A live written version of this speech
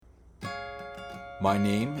My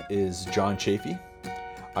name is John Chafee.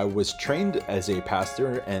 I was trained as a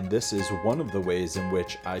pastor, and this is one of the ways in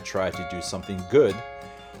which I try to do something good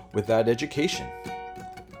with that education.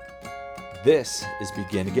 This is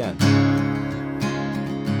Begin Again.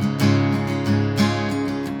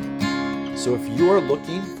 So if you are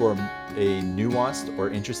looking for a nuanced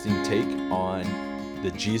or interesting take on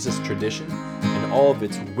the Jesus tradition and all of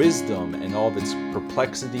its wisdom and all of its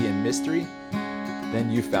perplexity and mystery,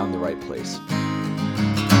 then you found the right place.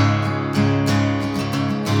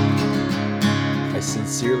 I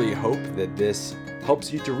sincerely hope that this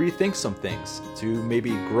helps you to rethink some things, to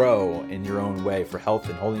maybe grow in your own way for health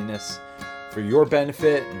and holiness, for your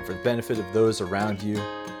benefit and for the benefit of those around you.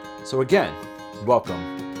 So again, welcome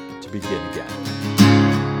to Begin Again.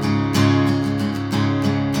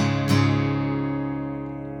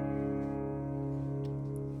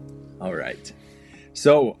 All right.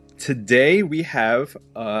 So today we have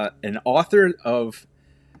an author of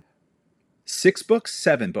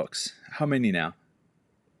 7 books. How many now?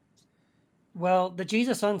 Well, the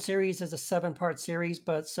Jesus Un series is a 7-part series,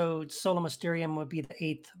 but so Sola Mysterium would be the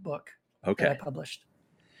 8th book that I published.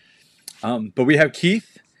 But we have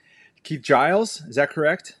Keith Giles. Is that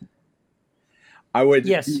correct?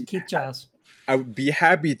 Keith Giles. I would be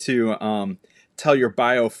happy to tell your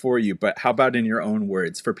bio for you, but how about in your own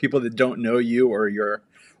words? For people that don't know you or your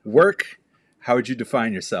work, how would you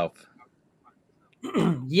define yourself?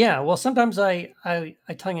 Yeah, well, sometimes I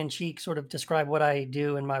tongue-in-cheek sort of describe what I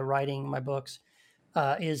do in my writing, my books,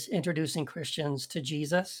 is introducing Christians to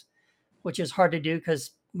Jesus, which is hard to do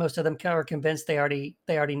because most of them are convinced they already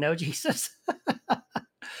know Jesus.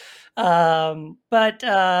 Yeah,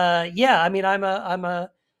 I mean, I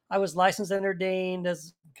was licensed and ordained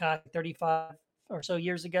as 35 or so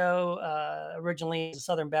years ago. Originally as a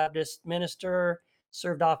Southern Baptist minister,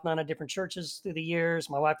 served off 9 different churches through the years.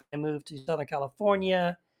 My wife and I moved to Southern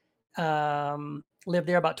California. Lived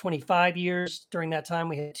there about 25 years. During that time,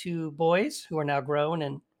 we had 2 boys who are now grown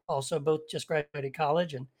and also both just graduated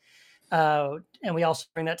college. And we also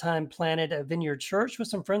during that time planted a vineyard church with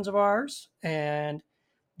some friends of ours and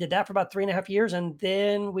did that for about 3.5 years. And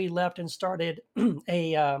then we left and started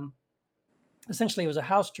essentially it was a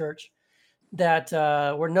house church that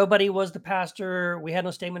where nobody was the pastor. We had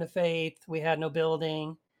no statement of faith. We had no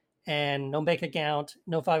building and no bank account,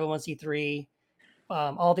 no 501c3.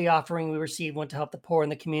 All the offering we received went to help the poor in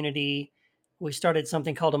the community. We started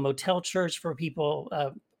something called a motel church for people,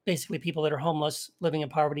 basically people that are homeless, living in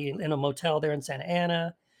poverty in a motel there in Santa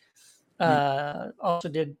Ana. Also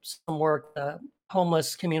did some work,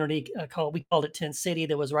 homeless community we called it Tent City,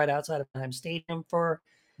 that was right outside of Anaheim Stadium for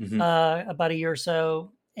about a year or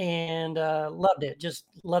so, and loved it. Just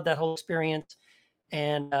loved that whole experience.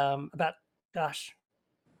 And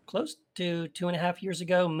close to 2.5 years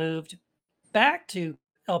ago, moved back to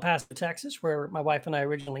El Paso, Texas, where my wife and I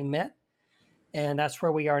originally met. And that's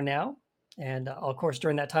where we are now. And of course,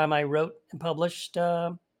 during that time, I wrote and published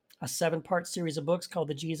a 7-part series of books called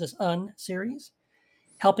the Jesus Un series,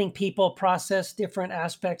 helping people process different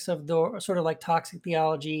aspects of the sort of like toxic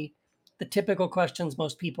theology, the typical questions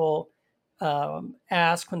most people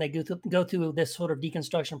ask when they go through this sort of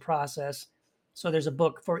deconstruction process. So there's a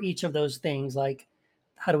book for each of those things, like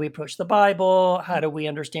how do we approach the Bible? How do we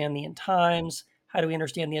understand the end times? How do we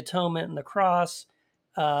understand the atonement and the cross?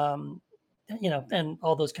 And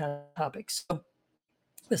all those kind of topics. So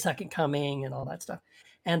the second coming and all that stuff.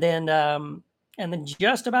 And then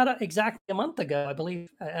just about exactly a month ago, I believe,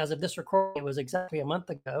 as of this recording, it was exactly a month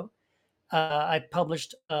ago, I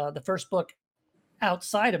published the first book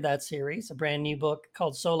outside of that series, a brand new book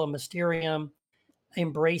called Sola Mysterium,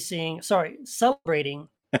 celebrating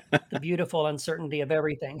the beautiful uncertainty of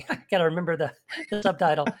everything. I got to remember the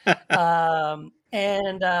subtitle.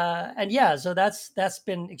 So that's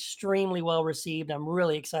been extremely well received. I'm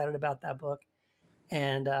really excited about that book,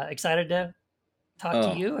 and excited to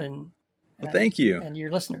talk to you and thank you and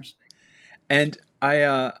your listeners. And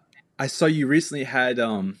I saw you recently had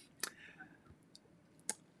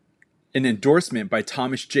an endorsement by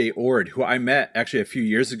Thomas J. Oord, who I met actually a few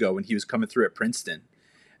years ago when he was coming through at Princeton.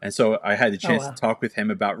 And so I had the chance to talk with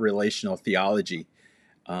him about relational theology.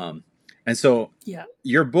 And so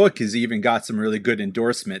your book has even got some really good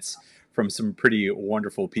endorsements from some pretty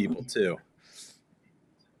wonderful people too.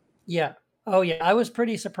 Yeah. Oh yeah. I was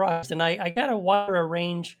pretty surprised. And I got a wider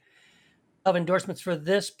range of endorsements for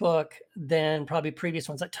this book than probably previous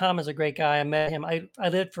ones. Like Tom is a great guy. I met him. I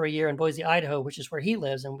lived for a year in Boise, Idaho, which is where he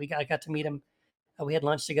lives. And I got to meet him. We had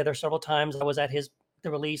lunch together several times. I was at the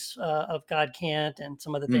release of God Can't and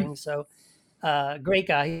some other things. So great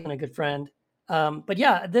guy. He's been a good friend. But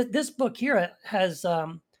yeah, this book here has,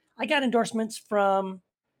 I got endorsements from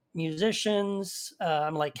musicians.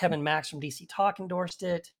 Like Kevin Max from DC Talk endorsed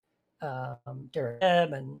it, Derek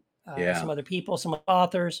Ebb, and Yeah. some other people, some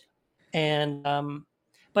authors, and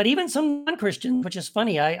but even some non-Christians, which is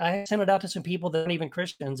funny. I sent it out to some people that aren't even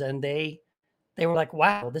Christians, and they were like,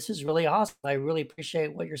 "Wow, this is really awesome. I really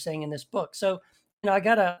appreciate what you're saying in this book." So, I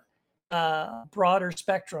got a broader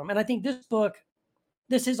spectrum, and I think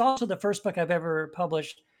this is also the first book I've ever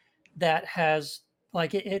published that has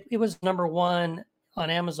like it was number one on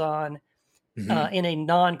Amazon Hmm. in a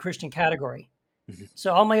non-Christian category. Hmm.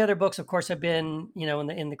 So all my other books, of course, have been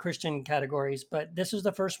in the Christian categories, but this is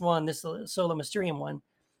the first one. This Sola Mysterium one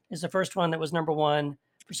is the first one that was number one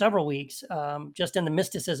for several weeks, just in the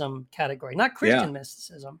mysticism category, not Yeah. Christian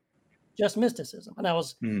mysticism, just mysticism, and I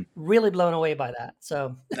was Mm. really blown away by that.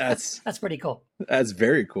 So That's that's pretty cool. that's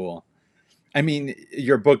very cool. I mean,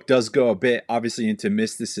 your book does go a bit obviously into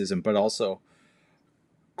mysticism, but also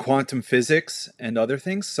quantum physics and other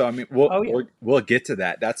things. So I mean, we'll Oh yeah, we'll, we'll get to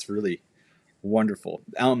that. That's really wonderful.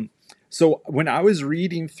 So when I was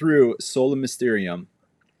reading through Sola Mysterium,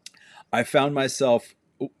 I found myself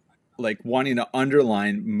like wanting to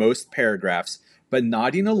underline most paragraphs, but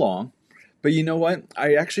nodding along. But you know what?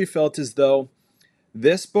 I actually felt as though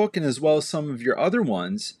this book, and as well as some of your other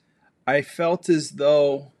ones, I felt as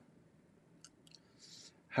though,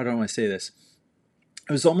 how do I want to say this?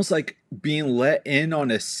 It was almost like being let in on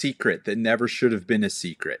a secret that never should have been a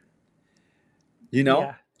secret. You know,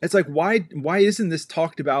 yeah. it's like why isn't this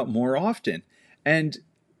talked about more often? And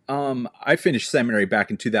I finished seminary back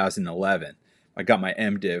in 2011. I got my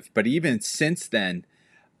MDiv, but even since then,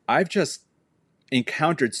 I've just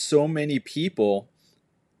encountered so many people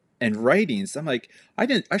and writings. I'm like,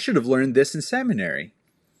 I should have learned this in seminary.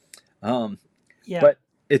 Um, Yeah. but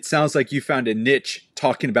it sounds like you found a niche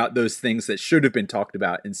talking about those things that should have been talked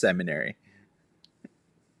about in seminary.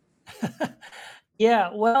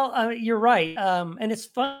 Yeah, well, you're right. And it's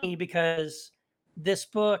funny because this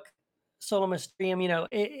book, Sola Mysterium,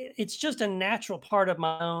 it's just a natural part of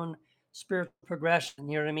my own spiritual progression.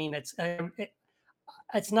 You know what I mean?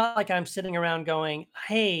 It's not like I'm sitting around going,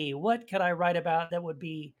 "Hey, what could I write about that would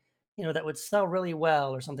be, that would sell really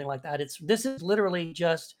well," or something like that. This is literally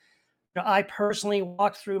just, I personally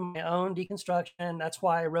walked through my own deconstruction. That's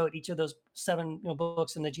why I wrote each of those seven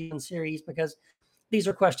books in the G1 series, because these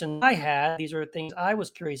are questions I had. These are things I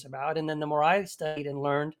was curious about. And then the more I studied and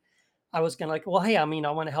learned, I was kind of like, well, hey, I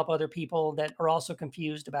want to help other people that are also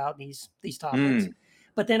confused about these topics. Mm,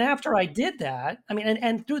 But then after I did that, I mean,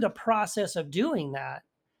 and through the process of doing that,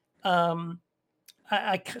 um,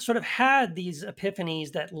 I sort of had these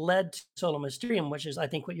epiphanies that led to Sola Mysterium, which is, I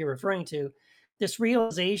think, what you're referring to. This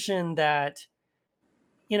realization that,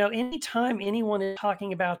 anytime anyone is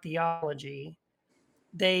talking about theology,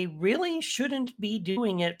 they really shouldn't be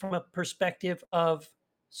doing it from a perspective of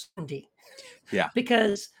certainty, yeah.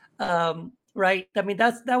 because right, I mean,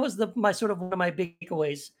 that was my sort of one of my big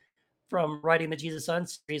takeaways from writing the Jesus Son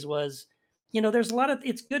series was, there's a lot of,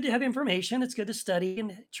 it's good to have information, it's good to study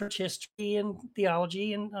in church history and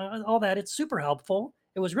theology and all that. It's super helpful.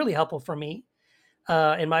 It was really helpful for me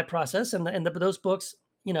in my process, and those books,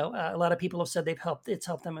 a lot of people have said it's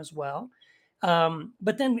helped them as well.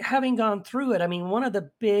 But then having gone through it, I mean, one of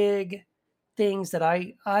the big things that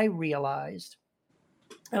I realized,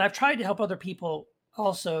 and I've tried to help other people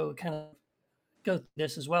also kind of go through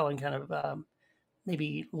this as well, and kind of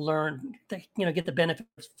maybe learn, get the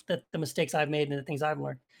benefits that the mistakes I've made and the things I've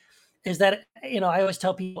learned, is that, I always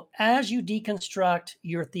tell people, as you deconstruct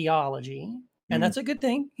your theology, and Mm, that's a good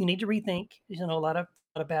thing. You need to rethink, a lot of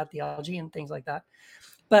bad theology and things like that.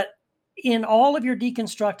 But in all of your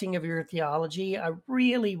deconstructing of your theology, I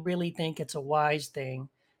really, really think it's a wise thing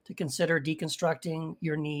to consider deconstructing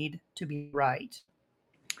your need to be right,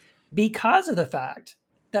 because of the fact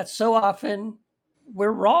that so often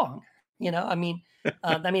we're wrong.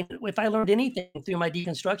 If I learned anything through my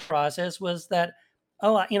deconstruction process, was that,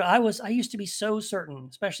 I used to be so certain,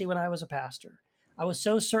 especially when I was a pastor. I was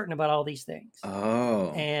so certain about all these things,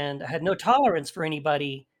 oh. and I had no tolerance for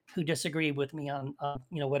anybody who disagreed with me on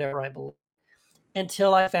whatever I believe,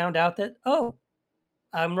 until I found out that, oh,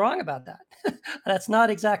 I'm wrong about that. That's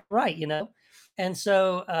not exactly right. And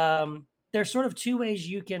so there's sort of two ways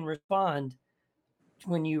you can respond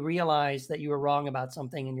when you realize that you were wrong about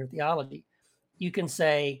something in your theology. You can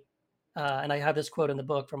say, and I have this quote in the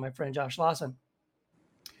book from my friend Josh Lawson.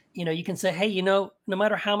 You can say, hey, no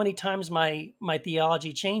matter how many times my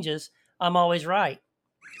theology changes, I'm always right,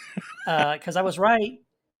 because I was right,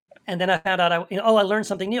 and then I found out I learned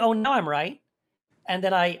something new. Oh, now I'm right, and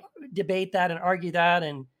then I debate that and argue that,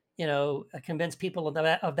 and convince people of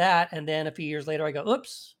that, and then a few years later I go,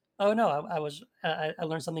 oops, oh no, I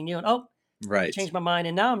learned something new, and oh, I Right. changed my mind,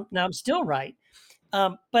 and now I'm still right.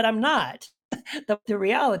 But I'm not. The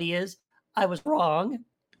reality is I was wrong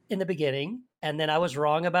in the beginning, and then I was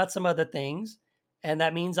wrong about some other things, and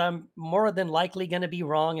that means I'm more than likely going to be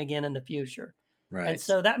wrong again in the future. And Right.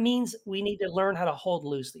 so that means we need to learn how to hold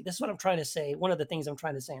loosely. This is what I'm trying to say. One of the things I'm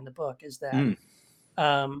trying to say in the book is that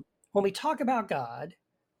Mm, when we talk about God,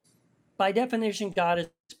 by definition, God is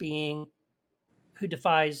being who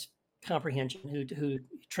defies comprehension, who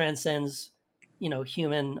transcends,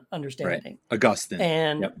 human right. understanding. Augustine.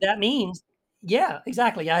 And Yep. that means, yeah,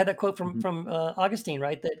 exactly. I had that quote from Mhm. from Augustine,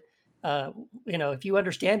 right? That if you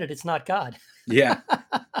understand it, it's not God. Yeah.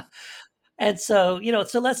 And so,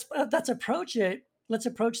 so let's approach it. Let's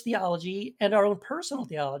approach theology and our own personal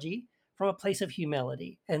theology from a place of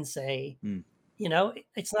humility and say, Mm.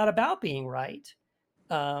 it's not about being right.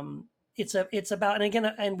 It's about, and again,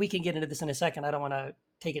 and we can get into this in a second. I don't want to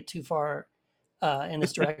take it too far in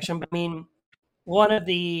this direction, but I mean, one of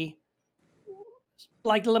the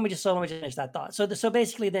like let me just finish that thought. So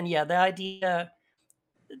basically, then yeah, the idea,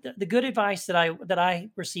 the good advice that I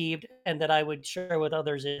received and that I would share with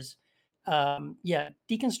others is, yeah,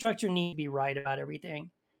 deconstruct your need to be right about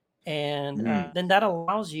everything, and Mm. then that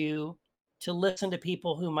allows you to listen to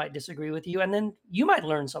people who might disagree with you, and then you might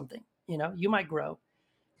learn something. You might grow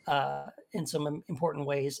in some important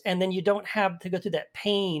ways, and then you don't have to go through that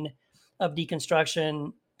pain of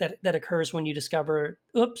deconstruction that occurs when you discover,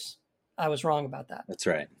 oops, I was wrong about that. That's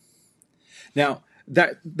right. Now,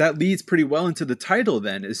 that leads pretty well into the title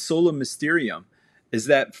then, is Sola Mysterium. Is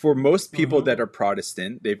that for most people Hmm. that are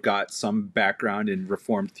Protestant, they've got some background in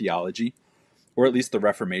Reformed theology, or at least the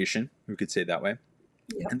Reformation, we could say it that way.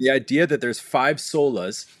 Yep. And the idea that there's five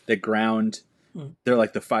solas that ground, Mm. they're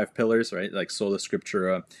like the five pillars, right? Like sola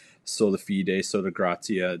scriptura, sola fide, sola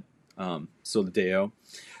gratia, sola deo.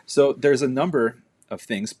 So there's a number of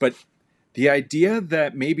things, but the idea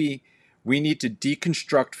that maybe we need to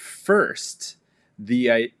deconstruct first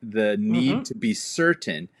the need Hmm. to be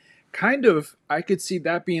certain, kind of, I could see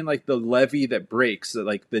that being like the levee that breaks,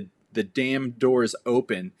 like the dam doors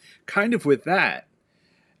open, kind of with that.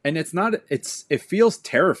 And it feels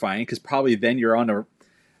terrifying because probably then you're on a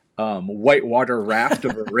whitewater raft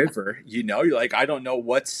of a river. You're like, I don't know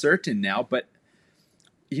what's certain now. But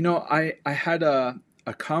I had a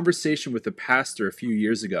conversation with a pastor a few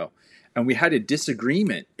years ago, and we had a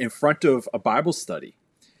disagreement in front of a Bible study.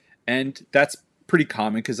 And that's pretty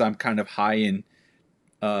common because I'm kind of high in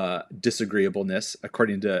disagreeableness,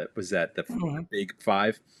 according to, was that the Hmm. big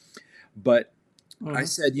five? But I Hmm.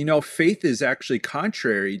 said, faith is actually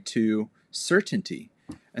contrary to certainty.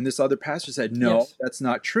 And this other pastor said, no, Yes. that's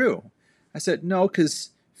not true. I said, no,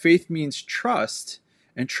 because faith means trust,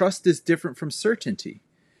 and trust is different from certainty.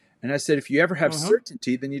 And I said, if you ever have Hmm.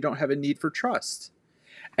 certainty, then you don't have a need for trust.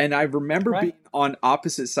 And I remember being Right. on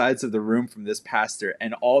opposite sides of the room from this pastor,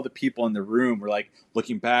 and all the people in the room were like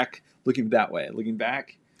looking back, looking that way, looking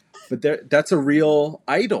back. But that's a real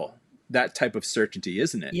idol, that type of certainty,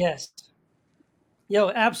 isn't it? Yes.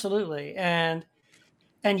 Absolutely. And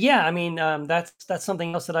yeah, I mean, that's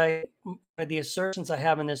something else that the assertions I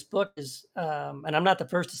have in this book is, and I'm not the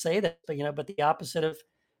first to say that, but the opposite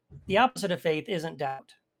of faith isn't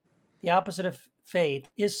doubt. The opposite of faith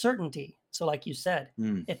is certainty. So, like you said,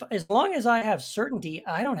 Mm. if as long as I have certainty,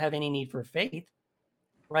 I don't have any need for faith,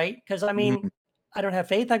 right? Because I mean, Mm. I don't have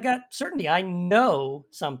faith. I've got certainty. I know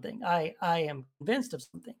something. I am convinced of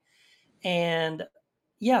something. And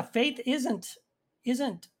yeah, faith isn't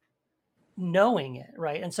knowing it,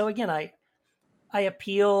 right? And so again, I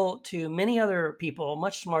appeal to many other people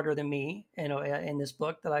much smarter than me, in this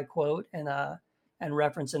book that I quote and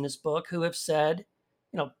reference in this book, who have said,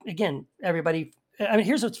 again, everybody. I mean,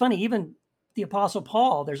 here's what's funny. Even the Apostle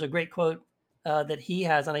Paul, there's a great quote that he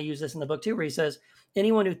has, and I use this in the book too, where he says,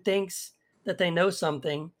 "Anyone who thinks that they know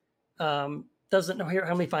something doesn't know." Here,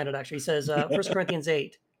 let me find it. Actually, he says, 1 Corinthians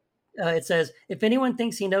 8. It says, "If anyone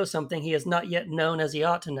thinks he knows something, he has not yet known as he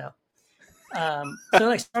ought to know." So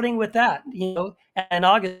like starting with that, and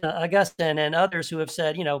Augustine and others who have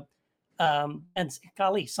said, and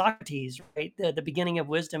golly, Socrates, right? The beginning of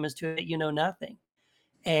wisdom is to admit you know nothing.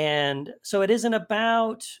 And so it isn't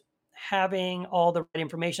about having all the right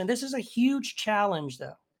information. This is a huge challenge,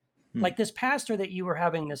 though. Mm. Like this pastor that you were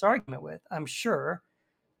having this argument with, I'm sure,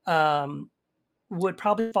 um, would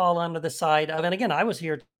probably fall under the side of, and again, I was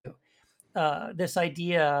here too. This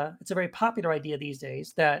idea, it's a very popular idea these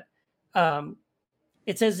days that um,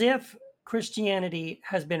 it's as if Christianity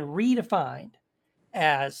has been redefined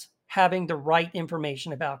as having the right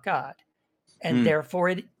information about God. And Mm.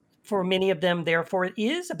 therefore, for many of them, therefore, it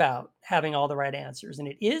is about having all the right answers, and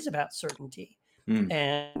it is about certainty.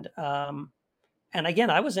 Mm. And again,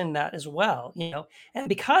 I was in that as well, and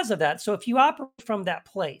because of that, so if you operate from that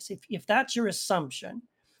place, if that's your assumption,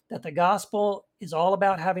 that the gospel is all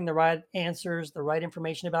about having the right answers, the right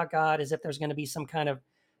information about God, as if there's going to be some kind of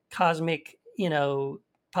cosmic,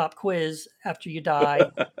 pop quiz after you die,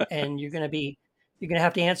 and you're going to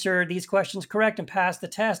have to answer these questions correct and pass the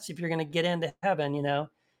tests if you're going to get into heaven.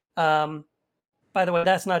 By the way,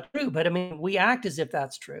 that's not true, but I mean, we act as if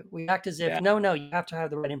that's true. We act as if, Yeah. no, you have to have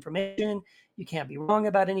the right information. You can't be wrong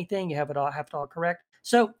about anything. You have it all correct.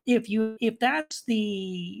 So if that's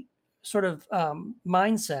the sort of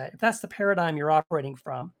mindset, if that's the paradigm you're operating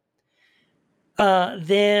from,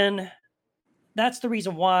 then that's the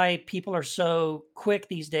reason why people are so quick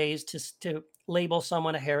these days to label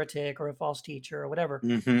someone a heretic or a false teacher or whatever,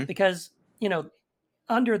 Mm-hmm. because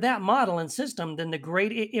under that model and system, then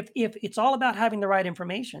if it's all about having the right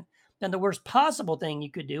information, then the worst possible thing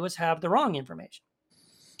you could do is have the wrong information.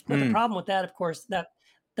 But the problem with that, of course,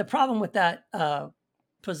 the problem with that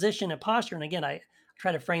position and posture, and again, I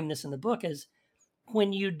try to frame this in the book, is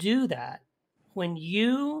when you do that, when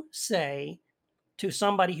you say to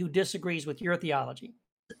somebody who disagrees with your theology,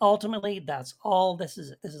 ultimately, that's all this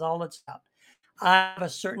is. This is all it's about. I have a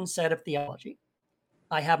certain set of theology.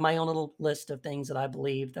 I have my own little list of things that I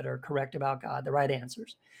believe that are correct about God, the right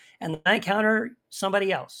answers. And then I encounter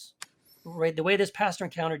somebody else, right? The way this pastor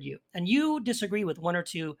encountered you, and you disagree with one or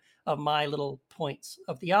two of my little points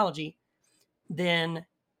of theology, then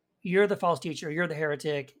you're the false teacher, you're the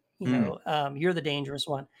heretic, you're the dangerous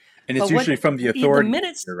one. And it's But usually from the authority,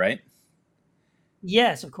 right?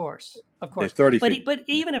 Yes, of course, The authority But figure.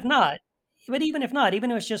 even if not,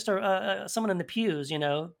 even if it's just someone in the pews,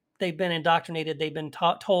 they've been indoctrinated, they've been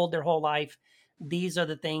told their whole life these are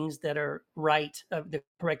the things that are right, the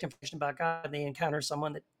correct information about God. They encounter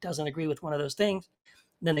someone that doesn't agree with one of those things,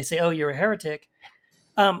 then they say, "Oh, you're a heretic."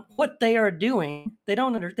 What they are doing, they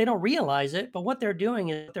don't realize it, but what they're doing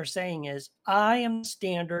is what they're saying is, "I am the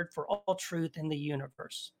standard for all truth in the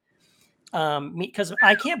universe." Because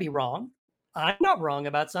I can't be wrong. I'm not wrong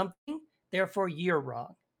about something, therefore you're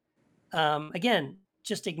wrong. Again,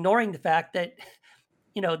 just ignoring the fact that,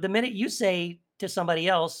 the minute you say to somebody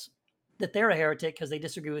else that they're a heretic because they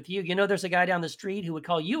disagree with you, there's a guy down the street who would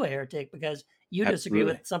call you a heretic because you disagree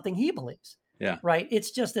Absolutely. with something he believes. Yeah. Right.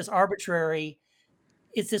 It's just this arbitrary,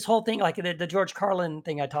 it's this whole thing, like the George Carlin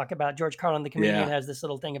thing I talk about. George Carlin, the comedian, has this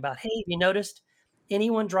little thing about, hey, have you noticed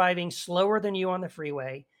anyone driving slower than you on the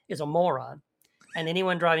freeway is a moron, and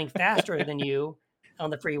anyone driving faster than you on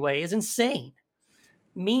the freeway is insane?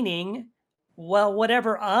 Meaning, well,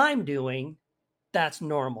 whatever I'm doing, that's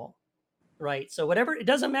normal, right? So whatever, it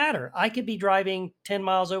doesn't matter. I could be driving 10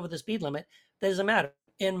 miles over the speed limit. That doesn't matter.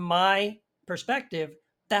 In my perspective,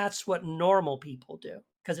 that's what normal people do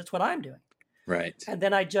because it's what I'm doing. Right. And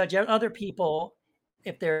then I judge other people.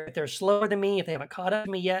 If they're slower than me, if they haven't caught up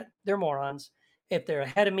to me yet, they're morons. If they're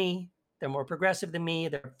ahead of me, they're more progressive than me,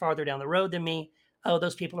 they're farther down the road than me. Oh,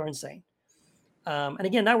 those people are insane. And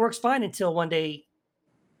again, that works fine until one day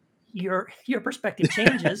your perspective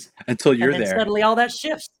changes until you're and then there. suddenly all that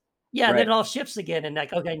shifts. Yeah, right. Then it all shifts again, and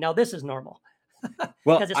like, okay, now this is normal.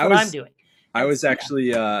 Well, because it's what I'm doing. I was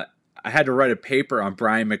actually I had to write a paper on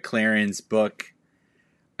Brian McLaren's book,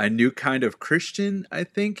 A New Kind of Christian, I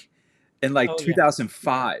think, in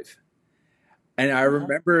 2005. And I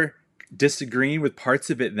remember disagreeing with parts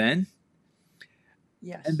of it then.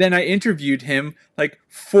 Yes. And then I interviewed him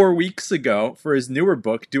 4 weeks ago for his newer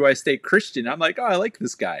book, Do I Stay Christian? I'm like, oh, I like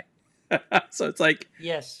this guy. So it's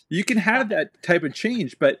yes, you can have that type of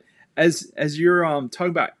change, but as you're talking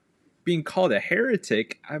about being called a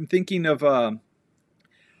heretic, I'm thinking of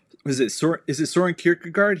is it Soren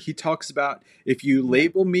Kierkegaard? He talks about, if you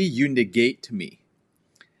label me, you negate me.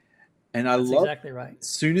 And I love exactly right. As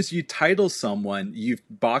soon as you title someone, you've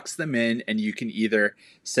boxed them in, and you can either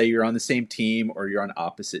say you're on the same team or you're on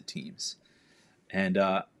opposite teams. And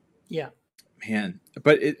man,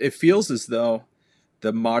 but it feels as though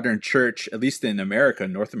the modern church, at least in America,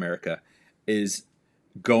 North America, is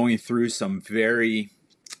going through some very,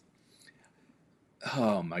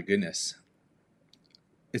 oh my goodness,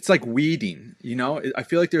 it's like weeding. I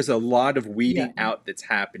feel like there's a lot of weeding out that's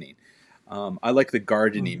happening. I like the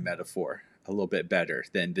gardening metaphor a little bit better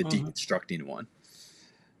than the deconstructing one.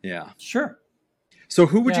 Yeah. Sure. So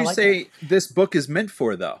who would you say this book is meant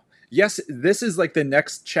for, though? Yes, this is like the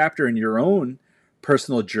next chapter in your own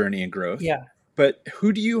personal journey and growth. Yeah. But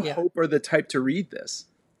who do you hope are the type to read this?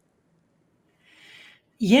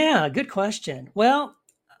 Yeah, good question. Well,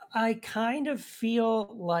 I kind of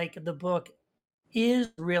feel like the book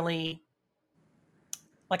is really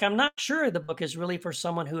like, I'm not sure the book is really for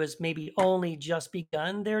someone who has maybe only just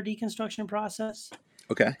begun their deconstruction process.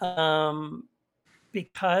 Okay.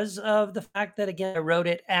 Because of the fact that, again, I wrote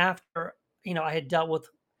it after, I had dealt with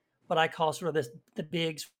what I call sort of the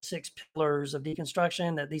big 6 pillars of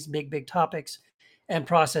deconstruction, that these big topics, and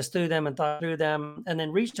processed through them and thought through them, and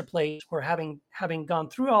then reached a place where having gone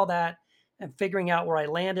through all that and figuring out where I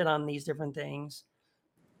landed on these different things,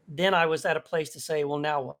 then I was at a place to say, well,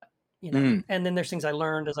 now what? Mm. And then there's things I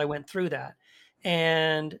learned as I went through that.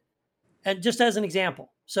 And just as an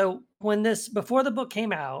example, so before the book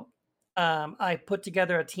came out, I put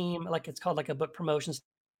together a team, like it's called like a book promotions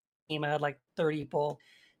team. I had like 30 people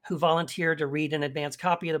who volunteered to read an advanced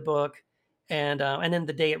copy of the book. And then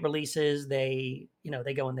the day it releases, they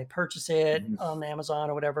go and they purchase it Mhm. on Amazon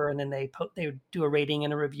or whatever. And then they do a rating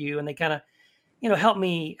and a review, and they kind of, help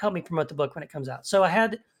me promote the book when it comes out. So I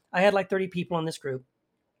had like 30 people in this group.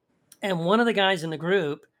 And one of the guys in the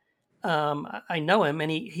group, I know him,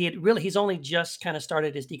 and he's only just kind of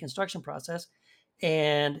started his deconstruction process.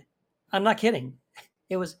 And I'm not kidding.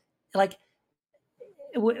 It was like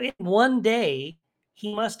one day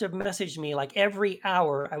he must have messaged me like every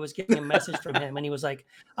hour. I was getting a message from him, and he was like,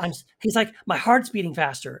 he's like, my heart's beating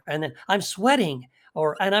faster, and then I'm sweating,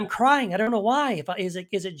 and I'm crying. I don't know why. Is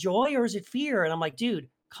it joy or is it fear? And I'm like, dude,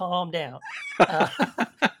 calm down. Uh,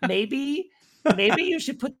 maybe you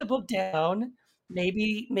should put the book down.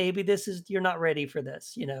 Maybe you're not ready for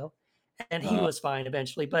this, And he Uh, was fine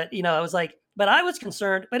eventually, but I was like, but I was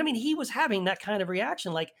concerned. But I mean, he was having that kind of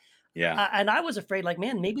reaction, like. yeah. And I was afraid, like,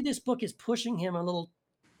 man, maybe this book is pushing him a little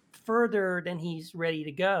further than he's ready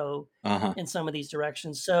to go Uh-huh. in some of these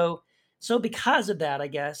directions. So because of that, I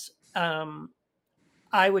guess,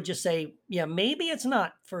 I would just say, yeah, maybe it's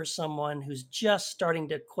not for someone who's just starting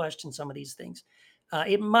to question some of these things.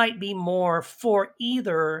 It might be more for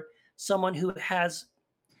either someone who has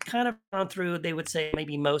kind of gone through, they would say,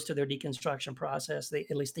 maybe most of their deconstruction process. They,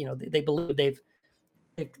 at least, they believe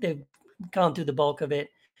they've gone through the bulk of it.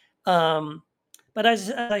 But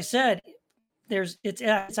as I said,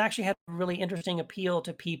 it's actually had a really interesting appeal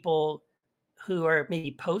to people who are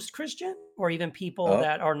maybe post-Christian, or even people Oh,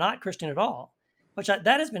 that are not Christian at all,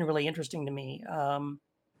 that has been really interesting to me.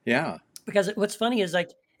 yeah. Because what's funny is,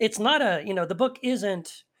 like, it's not the book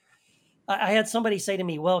isn't. I had somebody say to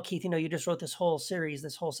me, "Well, Keith, you just wrote this whole series,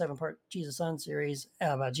 this whole 7-part Jesus Son series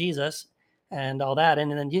about Jesus and all that,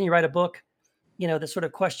 and then you write a book, that sort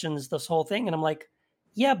of questions this whole thing." And I'm like,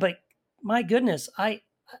 yeah, but my goodness, I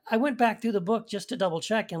went back through the book just to double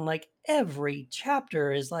check, and like every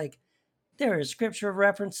chapter is like there is scripture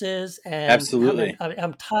references, and Absolutely.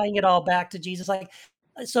 I'm tying it all back to Jesus. Like,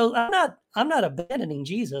 so I'm not abandoning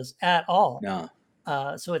Jesus at all. No.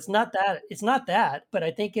 So it's not that, but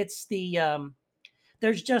I think it's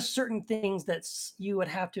there's just certain things that you would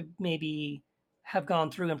have to maybe have gone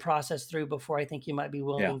through and processed through before I think you might be Yeah.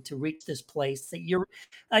 willing to reach this place that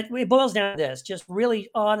it boils down to this, just really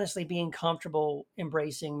honestly being comfortable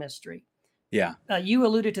embracing mystery. Yeah. You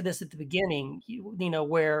alluded to this at the beginning,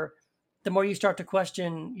 where the more you start to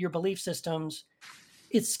question your belief systems,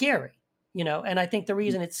 it's scary, and I think the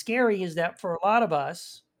reason it's scary is that for a lot of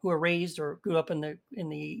us who are raised or grew up in the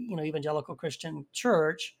evangelical Christian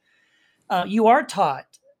church, you are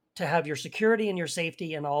taught to have your security and your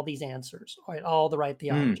safety and all these answers, right? All the right Mm.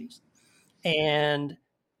 theologies. And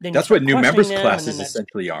then you That's what start new questioning members them, and then classes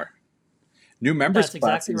essentially are. New members that's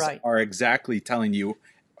exactly classes right. are exactly telling you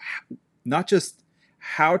not just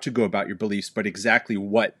how to go about your beliefs, but exactly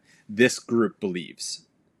what this group believes.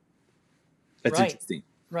 That's Right. interesting.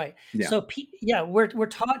 Right. Yeah. So, we're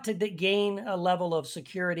taught to gain a level of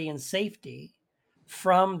security and safety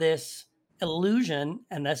from this illusion,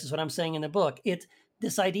 and this is what I'm saying in the book. It's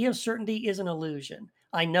this idea of certainty is an illusion.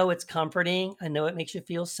 I know it's comforting. I know it makes you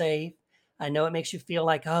feel safe. I know it makes you feel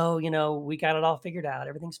like, oh, we got it all figured out.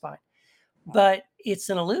 Everything's fine. But it's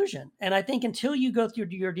an illusion. And I think until you go through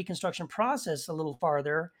your deconstruction process a little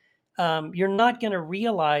farther, you're not going to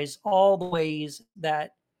realize all the ways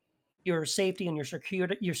that your safety and your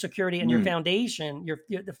security and your Mm. foundation,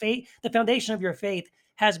 the foundation of your faith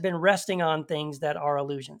has been resting on things that are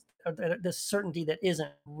illusions, the certainty that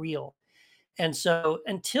isn't real. And so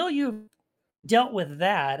until you've dealt with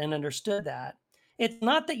that and understood that, it's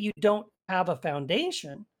not that you don't have a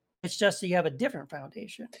foundation, it's just that you have a different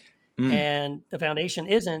foundation. Mm. And the foundation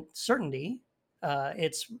isn't certainty.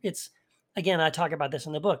 It's again, I talk about this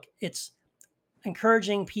in the book. It's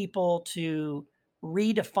encouraging people to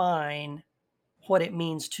redefine what it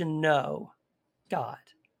means to know God.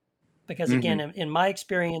 Because Hmm. again, in my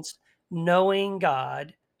experience, knowing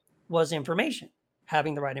God was information,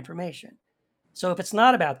 having the right information. So if it's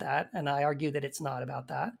not about that, and I argue that it's not about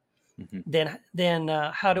that, Mm-hmm. then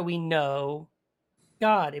how do we know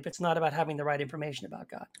God if it's not about having the right information about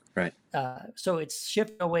God? Right. So it's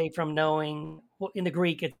shifting away from knowing. Well, in the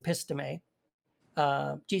Greek, it's episteme.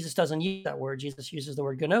 Jesus doesn't use that word. Jesus uses the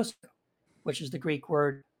word gnosko, which is the Greek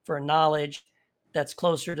word for knowledge that's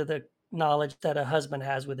closer to the knowledge that a husband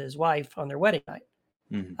has with his wife on their wedding night.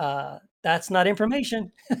 Mm-hmm. That's not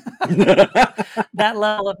information. that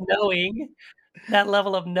level of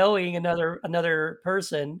knowing, another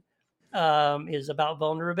person is about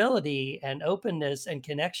vulnerability and openness and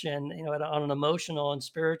connection. On an emotional and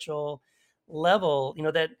spiritual level.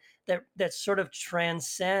 That sort of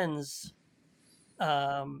transcends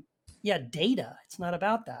data. It's not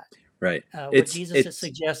about that. Right. What Jesus It's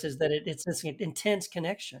suggests is that it's this intense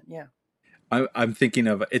connection. Yeah. I'm thinking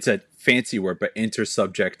of, it's a fancy word, but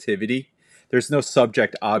intersubjectivity. There's no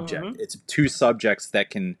subject object. Mm-hmm. It's two subjects that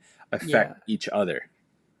can affect Yeah. each other,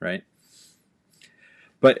 right?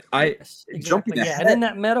 But Yes. jumping Exactly. Yeah. And ahead, in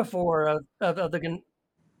that metaphor of the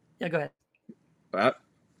yeah. Go ahead. I,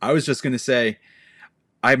 I was just going to say,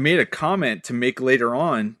 I made a comment to make later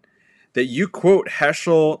on that you quote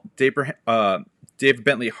Heschel, David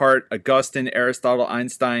Bentley Hart, Augustine, Aristotle,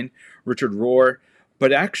 Einstein, Richard Rohr,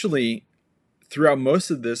 but actually, throughout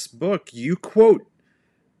most of this book, you quote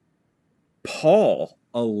Paul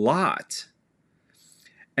a lot.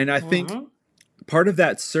 And I think Mm-hmm. part of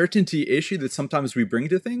that certainty issue that sometimes we bring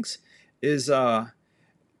to things is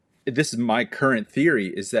this is my current theory,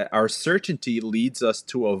 is that our certainty leads us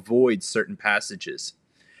to avoid certain passages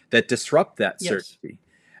that disrupt that Yes. certainty.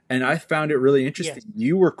 And I found it really interesting. Yes.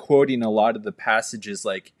 You were quoting a lot of the passages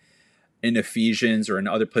like in Ephesians or in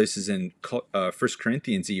other places in First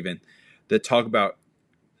Corinthians even, that talk about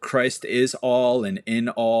Christ is all and in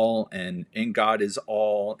God is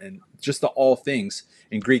all, and just the all things.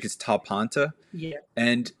 In Greek it's ta panta. Yeah.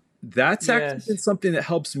 And that's actually been Yes. something that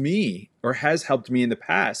helps me, or has helped me in the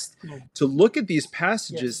past, Mm. to look at these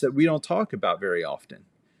passages Yes. that we don't talk about very often.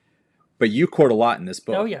 But you quote a lot in this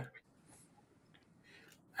Oh book. yeah.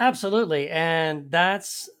 Absolutely. And that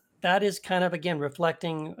is kind of again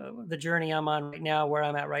reflecting the journey I'm on right now, where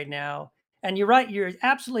I'm at right now. And you're right. You're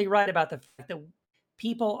absolutely right about the fact that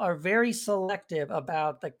people are very selective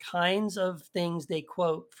about the kinds of things they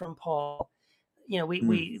quote from Paul. Mm.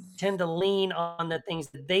 We tend to lean on the things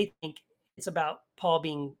that they think it's about Paul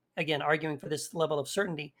being, again, arguing for this level of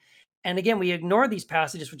certainty. And again, we ignore these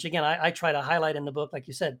passages, which again, I try to highlight in the book, like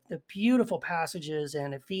you said, the beautiful passages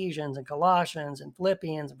in Ephesians and Colossians and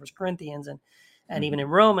Philippians and First Corinthians and even Mhm. in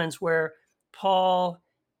Romans, where Paul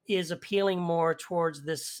is appealing more towards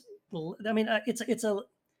this. I mean,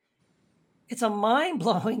 it's a mind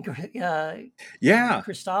blowing Yeah.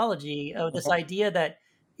 Christology of this Uh-huh. idea that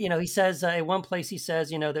he says in one place he says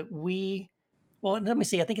that let me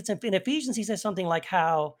see, I think it's in Ephesians. He says something like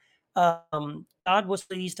how God was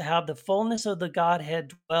pleased to have the fullness of the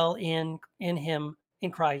Godhead dwell in him, in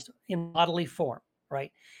Christ, in bodily form,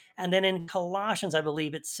 right? And then in Colossians, I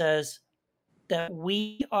believe it says that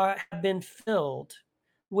we have been filled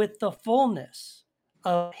with the fullness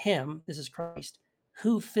of him, this is Christ,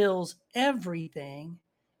 who fills everything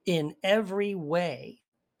in every way.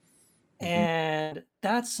 Mhm. And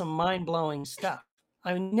that's some mind-blowing stuff.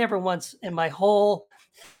 I never once in my whole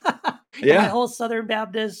in my Yeah. whole Southern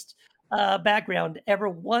Baptist background ever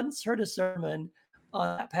once heard a sermon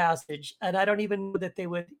on that passage, and I don't even know that they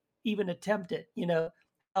would even attempt it.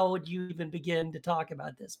 How would you even begin to talk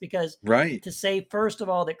about this? Because Right. to say first of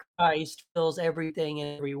all that Christ fills everything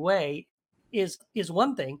in every way is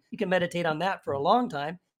one thing. You can meditate on that for a long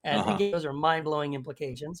time, and Uh-huh. again, those are mind-blowing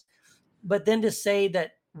implications. But then to say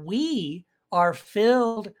that we are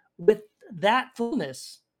filled with that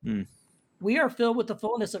fullness, Mm. we are filled with the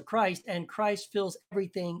fullness of Christ, and Christ fills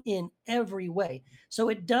everything in every way. So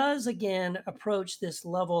it does again approach this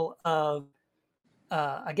level of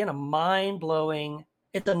again a mind blowing.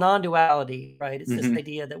 It's a non duality, right? It's this Mhm.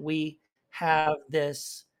 idea that have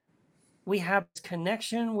this we have this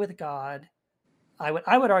connection with God.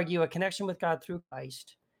 I would argue a connection with God through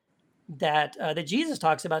Christ that Jesus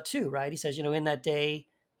talks about too, right? He says, in that day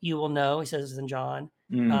you will know. He says in John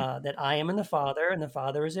Mm. that I am in the Father, and the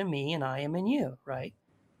Father is in me, and I am in you, right?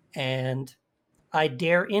 And I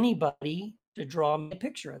dare anybody to draw me a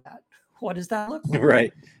picture of that. What does that look like?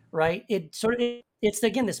 Right. Right? It's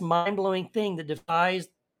again this mind blowing thing that defies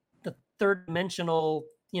the third dimensional,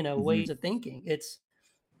 Mhm. ways of thinking. It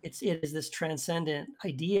is this transcendent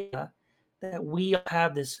idea that we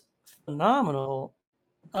have this phenomenal,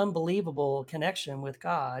 unbelievable connection with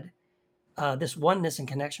God, this oneness and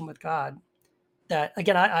connection with God. That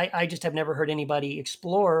again, I just have never heard anybody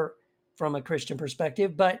explore from a Christian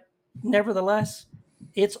perspective, but nevertheless,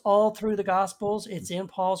 it's all through the Gospels. It's in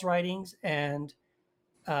Paul's writings, and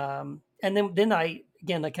then I,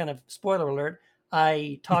 again, the kind of spoiler alert,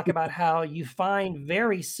 I talk about how you find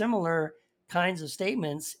very similar kinds of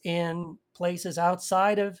statements in places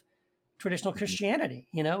outside of traditional Christianity.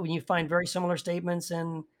 When you find very similar statements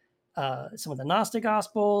in some of the Gnostic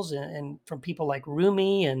Gospels and from people like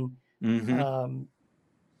Rumi and Mm-hmm.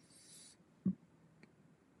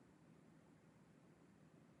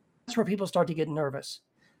 that's where people start to get nervous.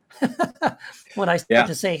 When I start Yeah.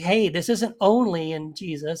 to say, hey, this isn't only in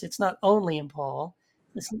Jesus, it's not only in Paul,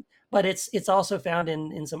 but it's also found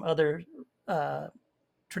in some other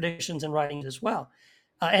traditions and writings as well.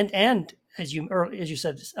 And as you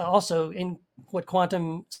said, also in what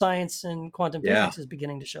quantum science and quantum Yeah. physics is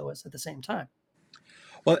beginning to show us at the same time.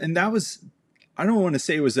 Well, and that was, I don't want to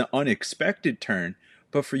say it was an unexpected turn,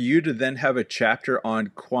 but for you to then have a chapter on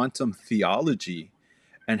quantum theology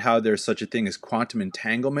and how there's such a thing as quantum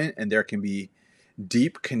entanglement, and there can be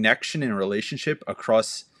deep connection and relationship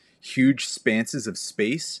across huge spanses of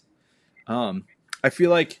space. I feel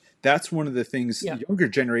like that's one of the things Yeah. younger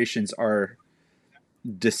generations are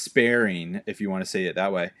despairing, if you want to say it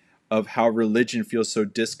that way, of how religion feels so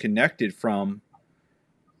disconnected from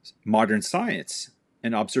modern science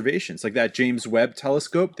and observations, like that James Webb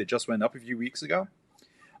telescope that just went up a few weeks ago.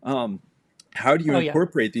 How do you Oh yeah.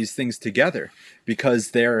 incorporate these things together?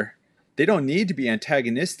 Because they don't need to be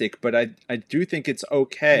antagonistic, but I do think it's I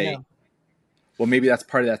okay. know. Well, maybe that's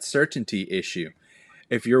part of that certainty issue.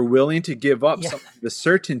 If you're willing to give up Yeah. some of the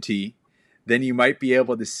certainty, then you might be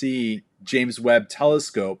able to see James Webb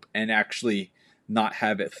telescope and actually not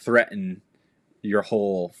have it threaten your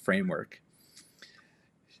whole framework.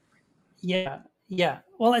 Yeah. Yeah.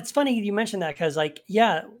 Well, it's funny you mentioned that because, like,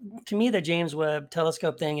 yeah, to me, the James Webb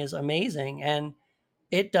telescope thing is amazing. And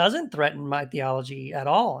it doesn't threaten my theology at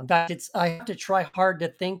all. In fact, I have to try hard to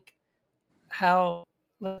think how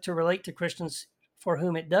to relate to Christians for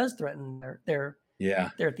whom it does threaten Yeah.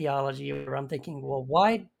 their theology. Or I'm thinking, well,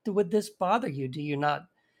 why would this bother you? Do you not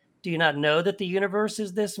know that the universe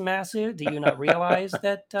is this massive? Do you not realize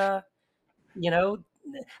that you know?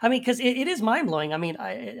 I mean, because it is mind blowing. I mean,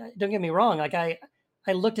 I don't get me wrong. Like I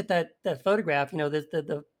looked at that photograph.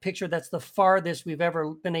 The picture that's the farthest we've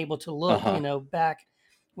ever been able to look. Uh-huh. Back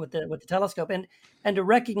with the telescope, and to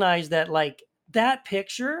recognize that, like, that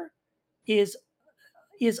picture is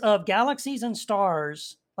of galaxies and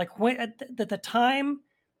stars, like when at the time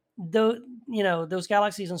those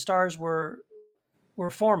galaxies and stars were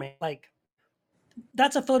forming. Like,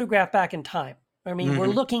 that's a photograph back in time. I mean, we're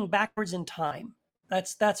Mm-hmm. looking backwards in time.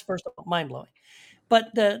 That's first of all mind blowing.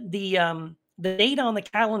 But the date on the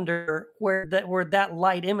calendar where that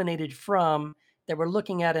light emanated from, that we're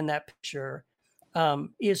looking at in that picture,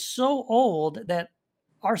 is so old that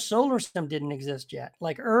our solar system didn't exist yet.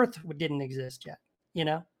 Like, Earth didn't exist yet. You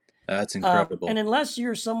know, That's and incredible. unless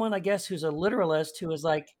you're someone, I guess, who's a literalist, who is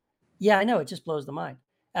like, yeah, I know, it just blows the mind.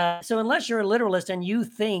 So unless you're a literalist and you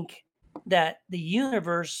think that the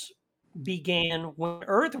universe began when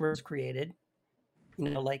Earth was created,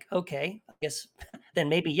 like, okay, I guess then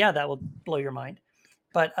maybe, yeah, that will blow your mind.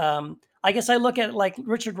 But I guess I look at, like,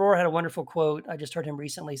 Richard Rohr had a wonderful quote. I just heard him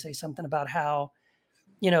recently say something about how,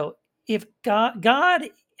 if God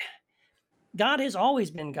has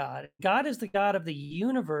always been God. God is the God of the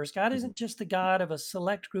universe. God isn't just the God of a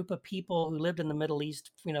select group of people who lived in the Middle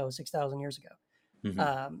East, 6,000 years ago. Mm-hmm.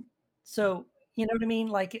 Um, so, you know what I mean?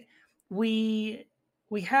 Like, we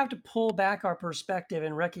we have to pull back our perspective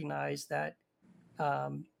and recognize that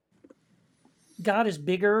um, God is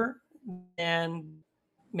bigger than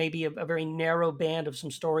maybe a very narrow band of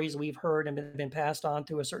some stories we've heard and been passed on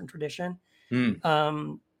through a certain tradition. Mm.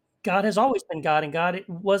 Um, God has always been God, and God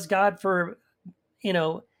was God you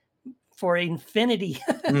know for infinity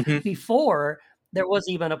Mm-hmm. before there was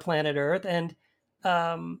even a planet Earth.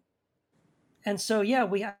 Um, and so, yeah,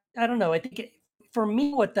 I don't know. I think for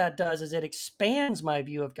me, what that does is it expands my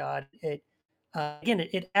view of God. It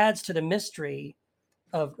adds to the mystery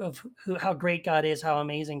of how great God is, how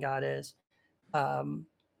amazing God is. Um,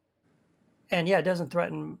 and yeah, it doesn't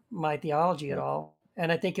threaten my theology at all.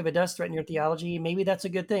 And I think if it does threaten your theology, maybe that's a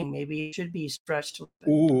good thing. Maybe it should be stretched a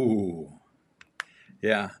little bit. Ooh.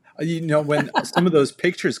 Yeah. When some of those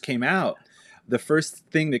pictures came out, the first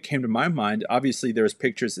thing that came to my mind, obviously there's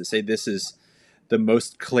pictures that say this is the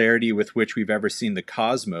most clarity with which we've ever seen the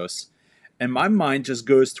cosmos. And my mind just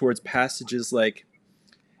goes towards passages like,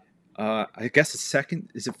 I guess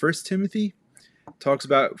is it First Timothy? Talks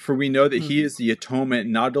about, for we know that Mm, he is the atonement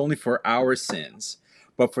not only for our sins,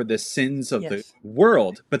 but for the sins of the yes.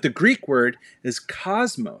 world. But the Greek word is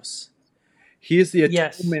cosmos. He is the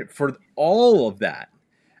Yes. atonement for all of that.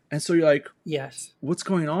 And so you're like, Yes. what's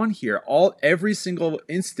going on here? Every single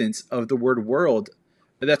instance of the word world,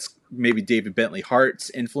 that's maybe David Bentley Hart's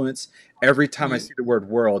influence. Every time I Ye- see the word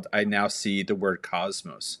world, I now see the word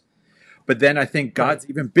cosmos. But then I think right. God's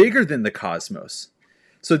even bigger than the cosmos.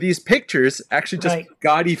 So these pictures actually just Right. make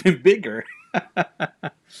God even bigger.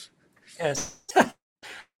 Yes.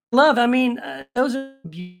 Love. I mean, those are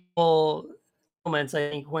beautiful moments. I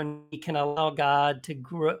think when we can allow God to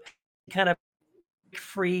grow, kind of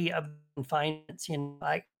free of confinements.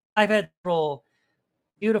 Like I've had several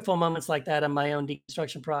beautiful moments like that in my own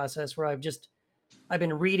deconstruction process where I've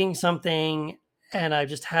been reading something and I've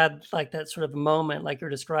just had like that sort of moment like you're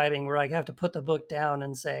describing where I have to put the book down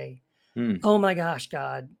and say, Hmm. "Oh my gosh,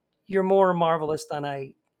 God, you're more marvelous than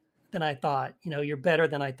I thought. You're better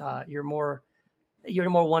than I thought. You're more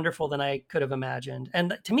wonderful than I could have imagined."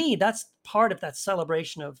 And to me, that's part of that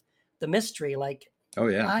celebration of the mystery. Like Oh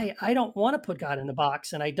yeah. I don't want to put God in a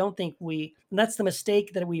box, and I don't think and that's the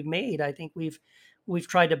mistake that we've made. I think we've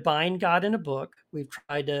tried to bind God in a book. We've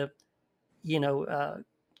tried to, you know,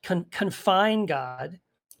 confine God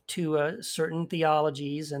to certain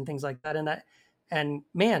theologies and things like that. And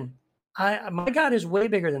man, my God is way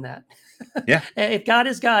bigger than that. Yeah. If God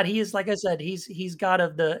is God, He is, like I said, He's God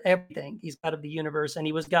of the everything. He's God of the universe, and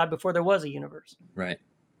He was God before there was a universe. Right.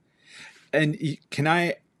 And can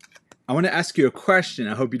I want to ask you a question.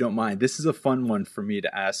 I hope you don't mind. This is a fun one for me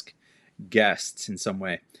to ask guests in some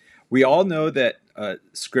way. We all know that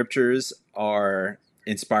scriptures are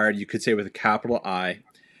inspired, you could say with a capital I,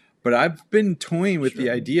 but I've been toying with the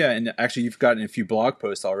Sure. idea, and actually, you've gotten a few blog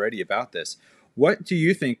posts already about this. What do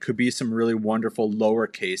you think could be some really wonderful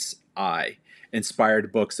lowercase I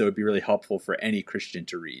inspired books that would be really helpful for any Christian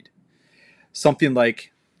to read? Something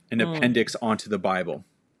like an Mm. appendix onto the Bible.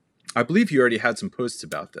 I believe you already had some posts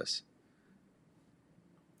about this.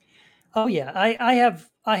 Oh yeah, I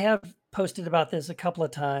have posted about this a couple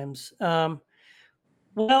of times.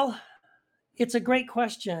 Well, it's a great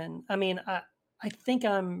question. I mean, I think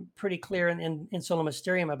I'm pretty clear in Sola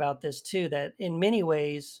Mysterium about this too. That in many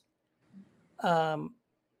ways, um,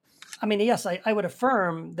 I mean, yes, I would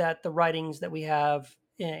affirm that the writings that we have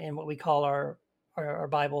in what we call our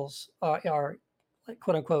Bibles are like,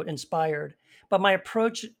 quote unquote inspired. But my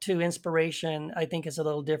approach to inspiration, I think, is a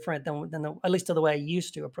little different than at least to the way I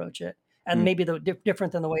used to approach it, and Hmm. maybe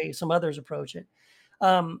different than the way some others approach it.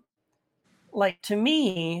 Um, like to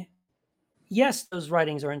me, yes, those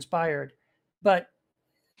writings are inspired, but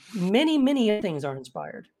many things are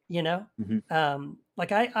inspired. Hmm.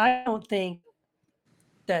 Like I don't think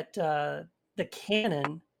that the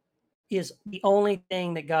canon is the only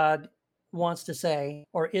thing that God wants to say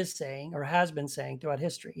or is saying or has been saying throughout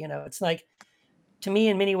history. It's like, to me,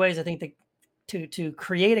 in many ways, I think that to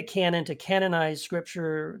create a canon, to canonize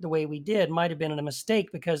scripture the way we did might have been a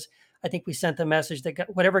mistake, because I think we sent the message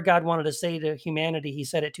that whatever God wanted to say to humanity, He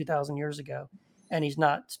said it 2,000 years ago, and He's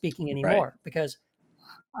not speaking Right. anymore. Because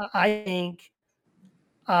I think,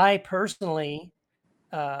 I personally,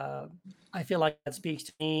 uh, I feel like that speaks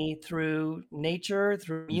to me through nature,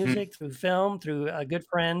 through Hmm. music, through film, through a good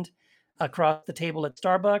friend across the table at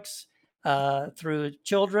Starbucks, through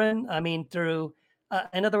children. I mean,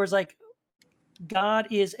 in other words, like God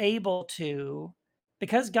is able to,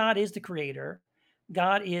 because God is the creator.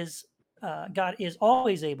 God is, God is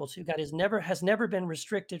always able to. God has never been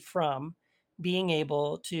restricted from being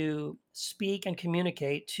able to speak and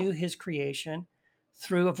communicate to His creation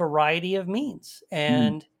through a variety of means.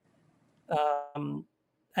 Hmm. Um,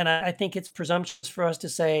 and I think it's presumptuous for us to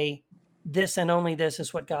say this and only this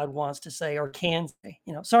is what God wants to say or can say.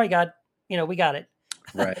 Sorry, God, we got it.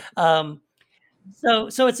 Right. um, so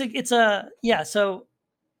it's a yeah. So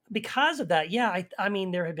because of that, yeah, I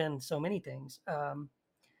mean, there have been so many things.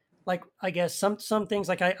 Like I guess some things,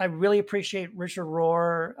 like I really appreciate Richard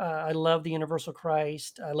Rohr. I love the Universal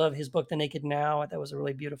Christ. I love his book, The Naked Now. That was a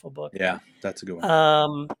really beautiful book. Yeah, that's a good one.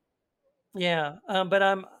 Um, Yeah, but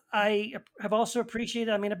I have also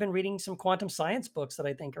appreciated. I mean, I've been reading some quantum science books that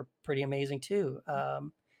I think are pretty amazing too.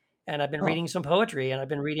 And I've been Oh, reading some poetry, and I've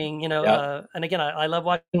been reading, yeah. and again, I love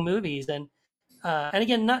watching movies, and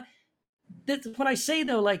again, not when I say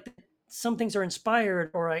though, like some things are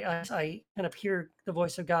inspired, or I kind of hear the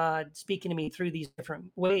voice of God speaking to me through these different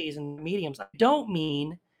ways and mediums. I don't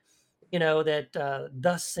mean, that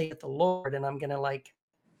thus saith the Lord, and I'm gonna like,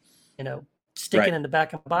 you know, stick it Right. in the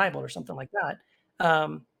back of the Bible or something like that.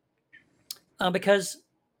 Um, because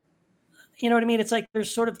you know what I mean. It's like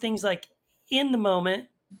there's sort of things like in the moment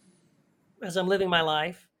as I'm living my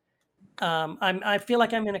life, I feel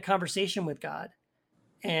like I'm in a conversation with God,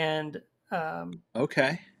 and um,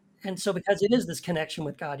 Okay. And so because it is this connection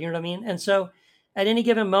with God, you know what I mean? And so at any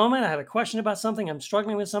given moment, I have a question about something, I'm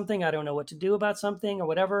struggling with something, I don't know what to do about something or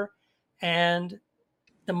whatever. And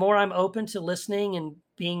the more I'm open to listening and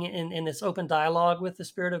being in this open dialogue with the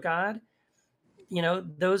Spirit of God,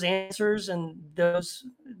 those answers and those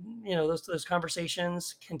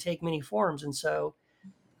conversations can take many forms. And so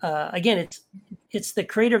again, it's the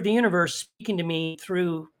creator of the universe speaking to me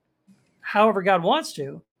through however God wants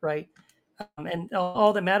to, right? And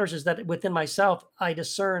all that matters is that within myself, I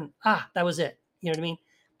discern, that was it. You know what I mean?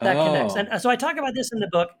 That connects. Oh. And so I talk about this in the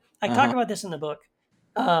book.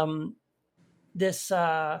 Uh-huh. Um, this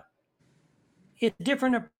it's a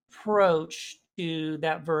different approach to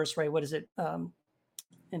that verse, right? What is it?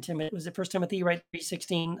 In Timothy, was it First Timothy, right?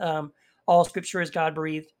 3:16. All Scripture is God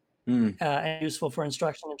breathed Mm. and useful for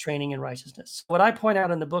instruction and training in righteousness. What I point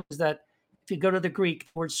out in the book is that if you go to the Greek,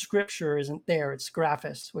 the word Scripture isn't there; it's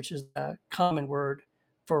graphos, which is the common word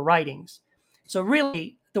for writings. So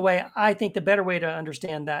really, the way I think the better way to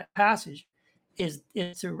understand that passage is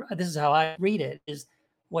this is how I read it: is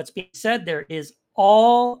what's being said there is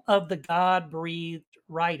all of the God-breathed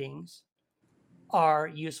writings are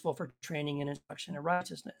useful for training and instruction in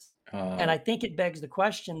righteousness. And Uh, I think it begs the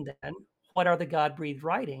question then, what are the God breathed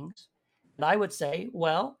writings? And I would say,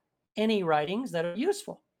 well, any writings that are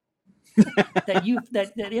useful. that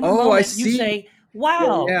in the oh, I moment you see. say, Yeah,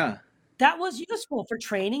 wow, yeah. that was useful for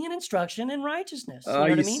training and instruction in righteousness. You know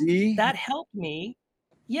what I You mean? see? That helped me.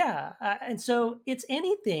 Yeah. And so it's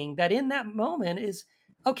anything that in that moment is,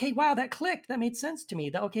 okay, wow, that clicked. That made sense to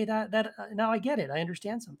me. Okay, now I get it. I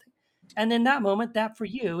understand something. And in that moment, that for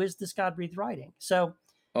you is this God breathed writing. So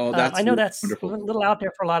Oh, I that's know that's a wonderful. little out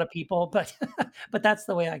there for a lot of people, but but that's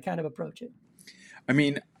the way I kind of approach it. I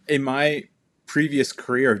mean, in my previous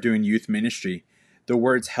career of doing youth ministry, the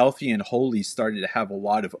words healthy and holy started to have a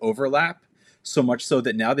lot of overlap, so much so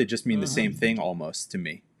that now they just mean the same Mm-hmm. thing almost to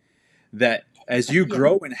me. That as you Yeah.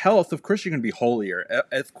 grow in health, of course you're going to be holier.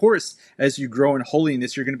 Of course, as you grow in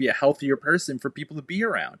holiness, you're going to be a healthier person for people to be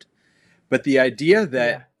around. But the idea that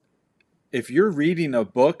Yeah. if you're reading a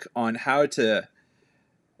book on how to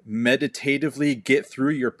meditatively get through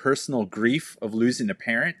your personal grief of losing a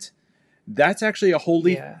parent, that's actually a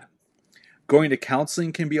holy thing. Yeah. Going to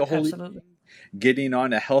counseling can be a holy Absolutely. thing. Getting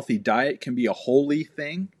on a healthy diet can be a holy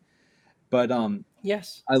thing. But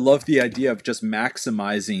Yes. I love the idea of just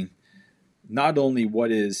maximizing not only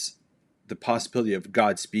what is the possibility of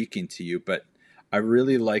God speaking to you, but I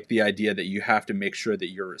really like the idea that you have to make sure that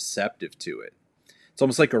you're receptive to it. It's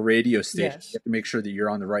almost like a radio station. You Yes. have to make sure that you're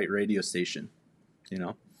on the right radio station, you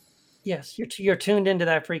know? Yes. You're tuned into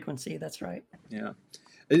that frequency. That's right. Yeah.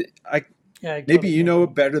 I Yeah, I maybe totally you agree. know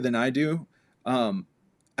it better than I do.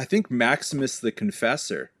 I think Maximus the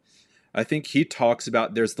Confessor, I think he talks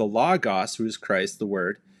about there's the Logos, who is Christ, the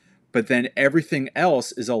Word, but then everything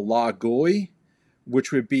else is a logoi,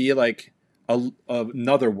 which would be like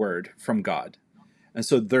another word from God. And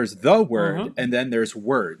so there's the Word, Mm-hmm. and then there's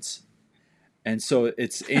words. And so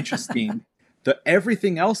it's interesting that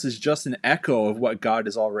everything else is just an echo of what God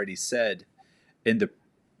has already said in the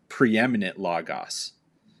preeminent Logos.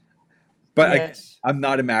 But again, Yes. I'm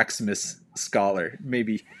not a Maximus scholar.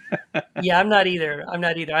 Maybe. Yeah, I'm not either. I'm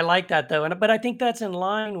not either. I like that though, but I think that's in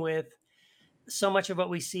line with so much of what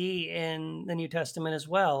we see in the New Testament as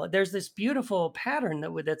well. There's this beautiful pattern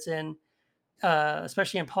that's in,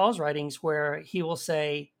 especially in Paul's writings, where he'll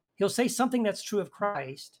say something that's true of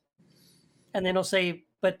Christ, and then he'll say,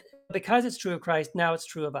 "But because it's true of Christ, now it's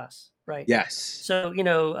true of us." Right. Yes. So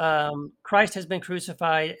Christ has been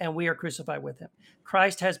crucified, and we are crucified with him.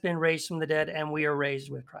 Christ has been raised from the dead, and we are raised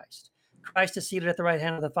with Christ. Christ is seated at the right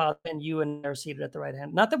hand of the Father, and you and I are seated at the right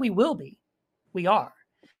hand. Not that we will be, we are.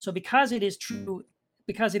 So because it is true,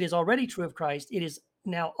 because it is already true of Christ, it is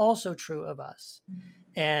now also true of us.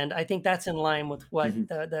 And I think that's in line with what Mm-hmm.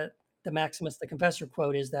 the Maximus the Confessor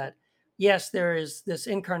quote is, that yes, there is this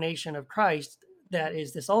incarnation of Christ that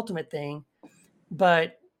is this ultimate thing,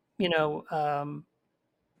 but you know,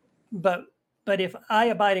 but if I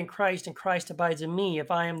abide in Christ and Christ abides in me,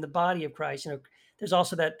 if I am the body of Christ, there's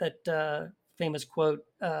also that famous quote,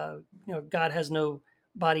 God has no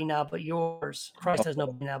body now but yours. Christ has no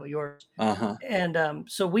body now but yours. Uh huh. And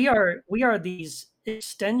so we are these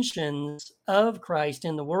extensions of Christ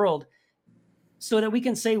in the world, so that we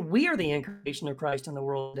can say we are the incarnation of Christ in the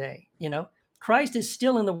world today. Christ is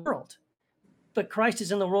still in the world, but Christ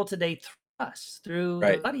is in the world today through us, through the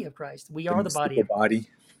Right. body of Christ. We The are the body mystical of Christ. body.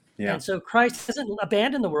 Yeah. And so Christ hasn't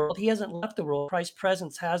abandoned the world. He hasn't left the world. Christ's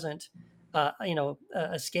presence hasn't,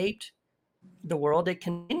 escaped the world. It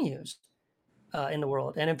continues. in the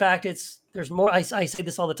world. And in fact, there's more. I say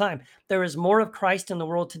this all the time. There is more of Christ in the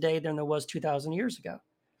world today than there was 2,000 years ago,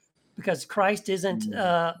 because Christ isn't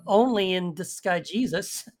only in this guy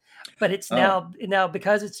Jesus, but it's now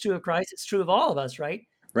because it's true of Christ, it's true of all of us, right?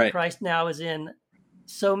 Right. Christ now is in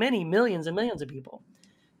so many millions and millions of people.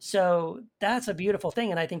 So that's a beautiful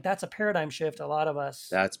thing, and I think that's a paradigm shift. A lot of us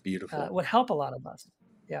That's beautiful. would help a lot of us.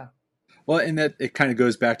 Yeah. Well, and that it kind of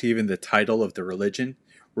goes back to even the title of the religion.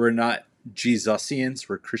 We're not Jesusians,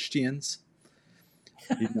 we're Christians.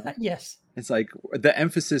 You know? Yes. It's like the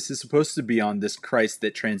emphasis is supposed to be on this Christ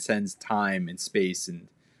that transcends time and space and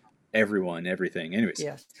everyone, everything. Anyways,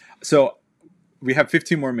 yes. So we have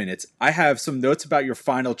 15 more minutes. I have some notes about your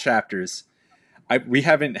final chapters. We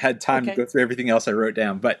haven't had time to go through everything else I wrote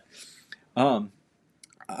down, but I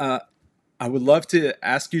would love to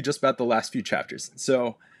ask you just about the last few chapters.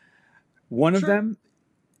 So one of them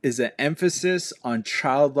is an emphasis on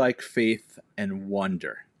childlike faith and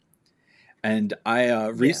wonder. And I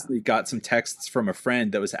recently got some texts from a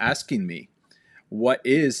friend that was asking me, what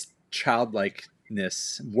is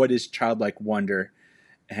childlikeness? What is childlike wonder?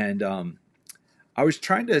 And I was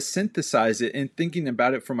trying to synthesize it and thinking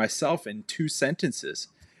about it for myself in 2 sentences.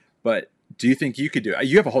 But do you think you could do it?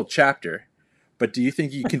 You have a whole chapter, but do you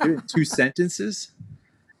think you can do it in 2 sentences?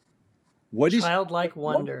 What is childlike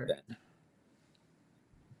wonder? Then?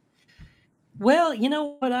 Well, you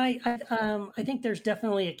know what, I think there's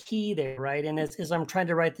definitely a key there, right? And as I'm trying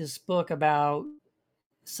to write this book about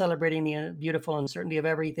celebrating the beautiful uncertainty of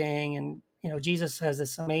everything, and Jesus has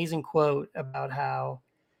this amazing quote about how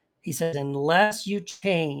he says, "Unless you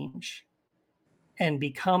change and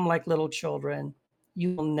become like little children,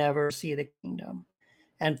 you will never see the kingdom."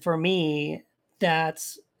 And for me,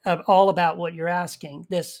 that's all about what you're asking.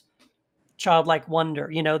 This childlike wonder,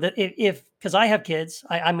 that because I have kids,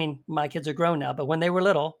 I mean, my kids are grown now, but when they were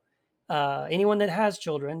little, anyone that has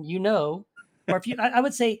children, or if I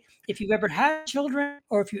would say, if you've ever had children,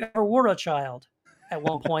 or if you ever were a child at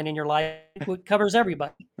one point in your life, it covers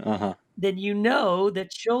everybody, then that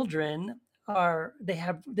children they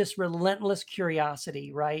have this relentless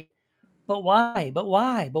curiosity, right? But why? But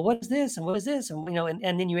why? But what is this? And what is this? And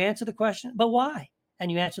and then you answer the question, but why?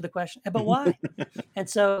 And you answer the question, but why? And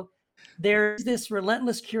so there's this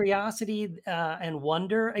relentless curiosity and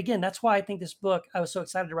wonder. Again, that's why I think I was so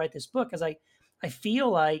excited to write this book, because I feel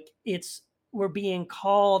like we're being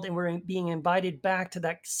called and we're being invited back to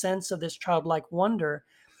that sense of this childlike wonder,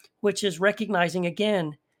 which is recognizing,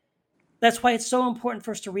 again, that's why it's so important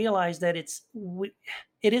for us to realize that it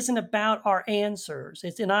isn't about our answers.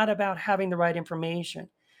 It's not about having the right information.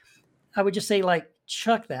 I would just say,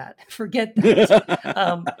 chuck that, forget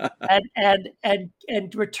that,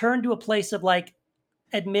 and return to a place of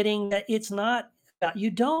admitting that it's not about, you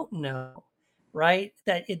don't know, right?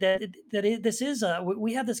 This is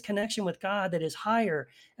we have this connection with God that is higher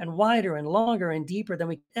and wider and longer and deeper than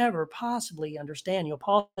we could ever possibly understand.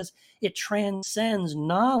 Paul says it transcends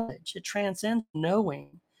knowledge, it transcends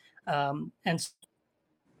knowing, and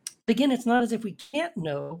again, it's not as if we can't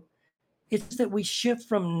know. It's that we shift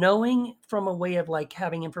from knowing from a way of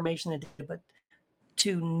having information and data, but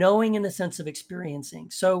to knowing in the sense of experiencing.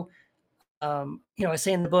 So, I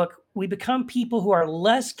say in the book, we become people who are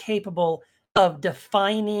less capable of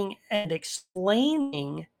defining and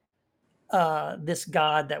explaining this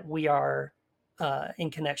God that we are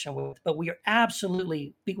in connection with, but we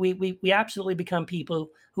absolutely become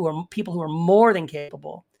people who are more than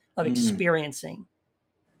capable of experiencing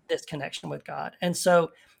this connection with God. And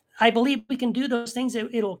so I believe we can do those things.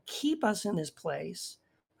 It'll keep us in this place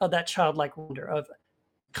of that childlike wonder, of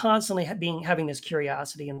constantly having this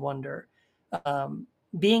curiosity and wonder,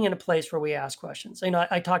 being in a place where we ask questions.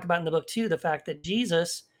 I talk about in the book too, the fact that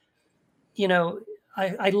Jesus,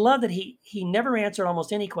 I love that he never answered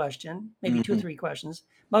almost any question, maybe 2 or 3 questions.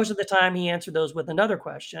 Most of the time he answered those with another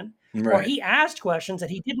question, or he asked questions that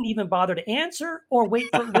he didn't even bother to answer, or wait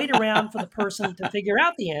around for the person to figure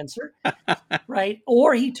out the answer, right?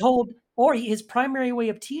 Or his primary way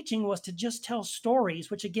of teaching was to just tell stories,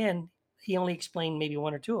 which again, he only explained maybe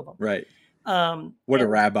 1 or 2 of them. Right. What a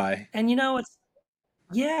rabbi. And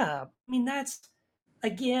that's,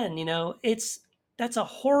 again, that's a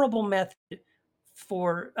horrible method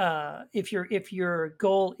for if your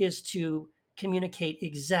goal is to communicate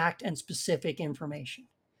exact and specific information.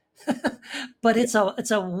 But it's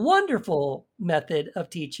a wonderful method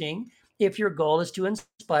of teaching if your goal is to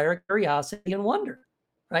inspire curiosity and wonder,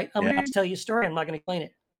 right? I'm going to tell you a story. I'm not going to explain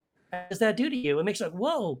it. What does that do to you? It makes you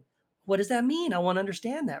whoa, what does that mean? I want to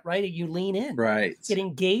understand that, right? You lean in. Right. It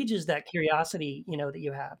engages that curiosity, that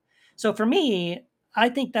you have. So for me, I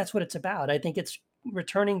think that's what it's about. I think it's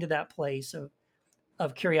returning to that place of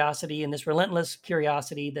of curiosity and this relentless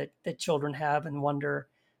curiosity that children have and wonder.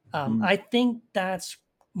 Mm. I think that's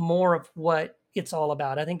more of what it's all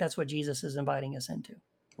about. I think that's what Jesus is inviting us into.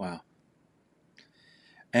 Wow.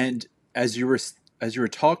 And as you were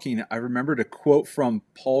talking, I remembered a quote from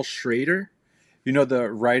Paul Schrader, the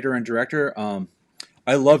writer and director.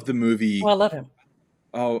 I love the movie Well, I love him.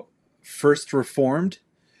 First Reformed.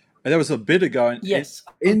 That was a bit ago. And Yes.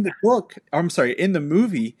 in the book, I'm sorry, in the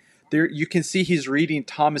movie, there you can see he's reading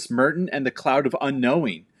Thomas Merton and the Cloud of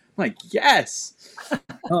Unknowing. I'm like, yes.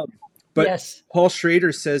 But yes. Paul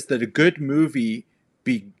Schrader says that a good movie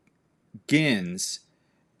begins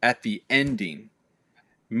at the ending.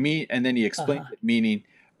 And then he explains it, meaning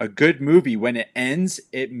a good movie, when it ends,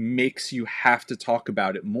 it makes you have to talk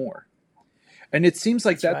about it more. And it seems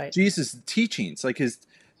like that's right. Jesus' teachings, like his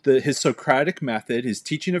Socratic method, his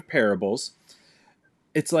teaching of parables.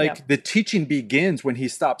 It's like the teaching begins when he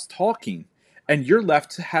stops talking, and you're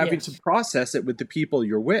left having to process it with the people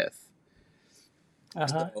you're with.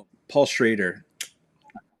 So, Paul Schrader,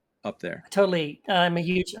 up there. Totally. I'm a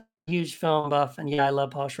huge film buff, and I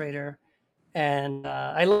love Paul Schrader. And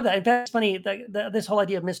I love that. In fact, it's funny, this whole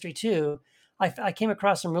idea of mystery too. I came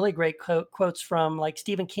across some really great quotes from, like,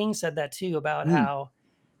 Stephen King said that too, about how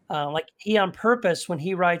like he on purpose, when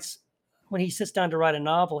he sits down to write a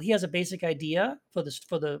novel, he has a basic idea for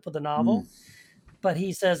the novel, but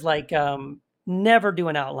he says, like, never do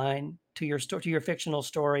an outline to your fictional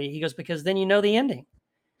story. He goes, because then you know the ending.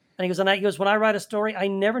 And he goes, when I write a story, I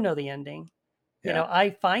never know the ending.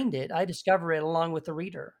 I find it, I discover it along with the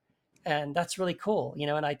reader. And that's really cool,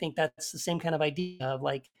 and I think that's the same kind of idea of,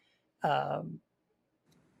 like,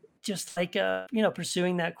 just like,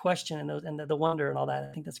 pursuing that question and the wonder and all that.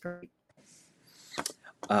 I think that's great.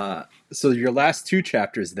 So your last two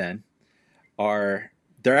chapters then they're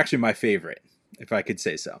actually my favorite, if I could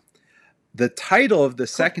say so. The title of the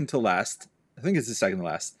second to last, I think it's the second to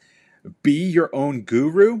last, Be Your Own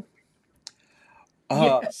Guru.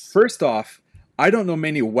 Yes. First off, I don't know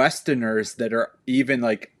many Westerners that are even,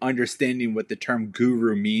 like, understanding what the term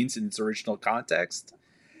guru means in its original context.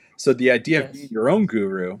 So the idea of being your own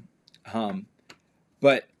guru,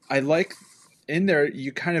 but I like in there,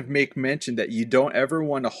 you kind of make mention that you don't ever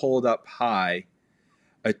want to hold up high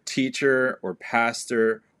a teacher or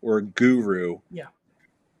pastor or guru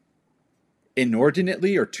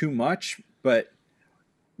inordinately or too much. But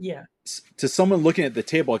to someone looking at the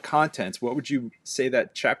table of contents, what would you say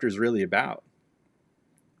that chapter is really about?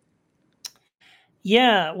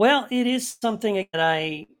 Yeah, well, it is something that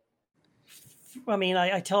I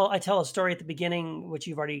tell a story at the beginning, which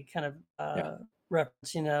you've already kind of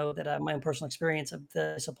referenced, that my own personal experience of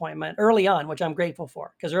the disappointment early on, which I'm grateful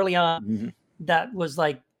for, because early on, that was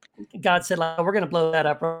like, God said, like, we're going to blow that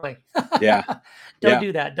up right away. Don't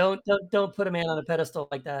do that. Don't put a man on a pedestal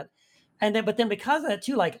like that. But then because of that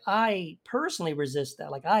too, like, I personally resist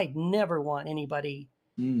that. Like, I never want anybody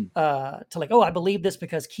to, like, oh, I believe this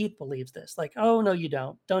because Keith believes this. Like, oh, no, you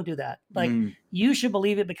don't do that. Like, you should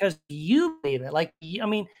believe it because you believe it. Like,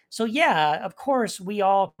 so of course we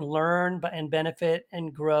all learn and benefit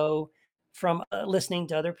and grow from listening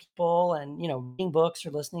to other people and, reading books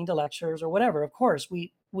or listening to lectures or whatever. Of course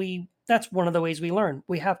we that's one of the ways we learn.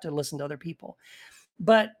 We have to listen to other people.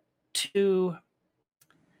 But the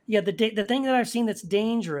thing that I've seen that's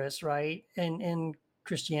dangerous, right, in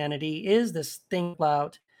Christianity is this thing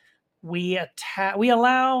about we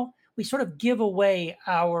sort of give away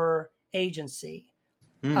our agency,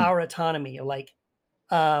 our autonomy, like,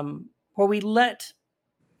 where we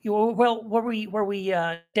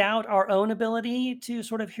doubt our own ability to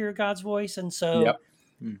sort of hear God's voice, and so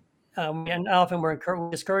and often we're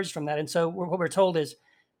discouraged from that. And so what we're told is,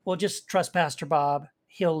 well, just trust Pastor Bob.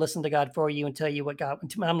 He'll listen to God for you and tell you what God.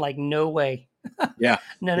 I'm like, no way. No.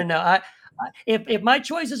 If my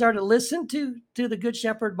choices are to listen to the Good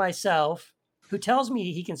Shepherd myself, who tells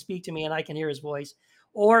me he can speak to me and I can hear his voice,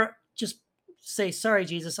 or just say, sorry,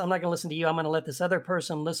 Jesus, I'm not going to listen to you. I'm going to let this other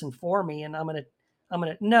person listen for me. And I'm going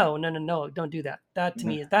to, no, don't do that. That to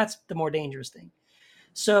me, that's the more dangerous thing.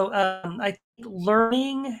 So I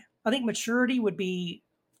think maturity would be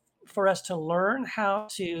for us to learn how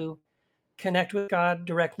to connect with God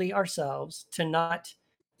directly ourselves, to not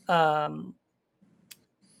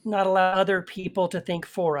allow other people to think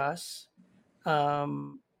for us,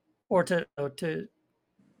 or to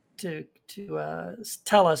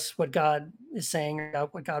tell us what God is saying or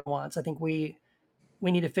what God wants. I think we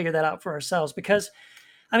need to figure that out for ourselves, because,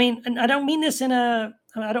 and I don't mean this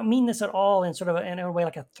at all in sort of in a way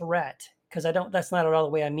like a threat, because that's not at all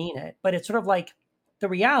the way I mean it. But it's sort of like, the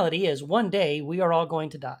reality is one day we are all going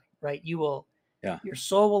to die, right? Your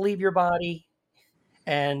soul will leave your body,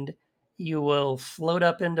 and you will float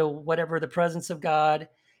up into whatever the presence of God.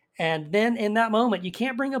 And then in that moment, you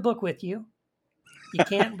can't bring a book with you. You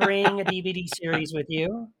can't bring a DVD series with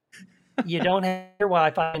you. You don't have your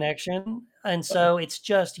Wi-Fi connection. And so it's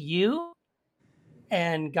just you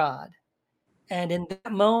and God. And in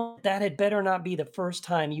that moment, that had better not be the first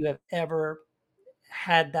time you have ever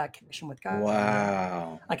had that connection with God.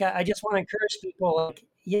 Wow. Like, I just want to encourage people, like,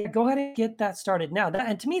 yeah, go ahead and get that started now.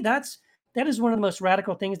 And to me, that is one of the most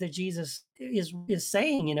radical things that Jesus is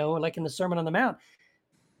saying, like in the Sermon on the Mount.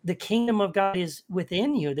 The kingdom of God is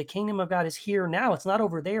within you. The kingdom of God is here now. It's not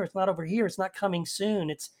over there. It's not over here. It's not coming soon.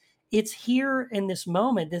 It's here in this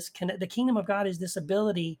moment. The kingdom of God is this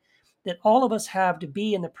ability that all of us have to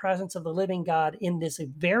be in the presence of the living God in this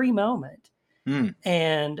very moment. Mm.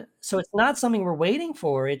 And so it's not something we're waiting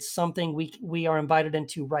for. It's something we are invited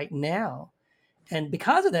into right now. And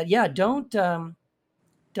because of that, yeah, don't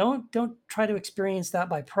try to experience that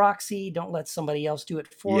by proxy. Don't let somebody else do it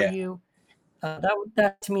for Yeah. you.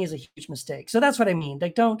 That to me is a huge mistake. So that's what I mean.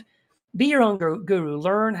 Like, don't be your own guru.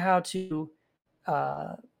 Learn how to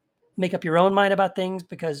make up your own mind about things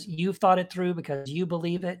because you've thought it through, because you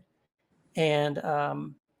believe it, and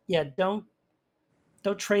yeah, don't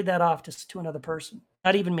trade that off to another person.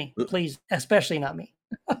 Not even me, please, especially not me.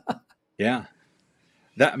 Yeah.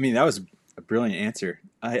 That was a brilliant answer.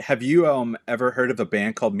 Have you ever heard of a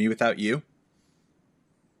band called Me Without You?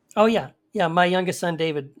 Oh yeah, yeah. My youngest son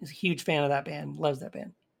David is a huge fan of that band. Loves that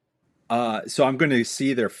band. So I'm going to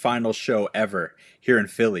see their final show ever here in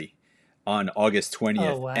Philly on August 20th.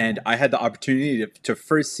 Oh wow. And I had the opportunity to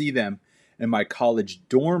first see them in my college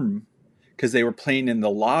dorm because they were playing in the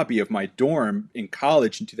lobby of my dorm in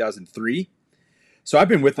college in 2003. So I've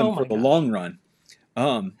been with them for the long run.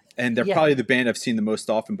 And they're probably the band I've seen the most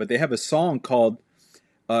often, but they have a song called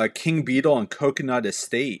King Beetle on Coconut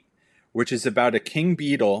Estate, which is about a king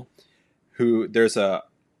beetle who there's a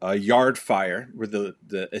yard fire where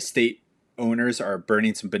the estate owners are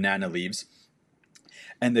burning some banana leaves.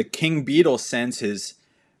 And the king beetle sends his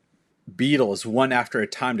beetles one after a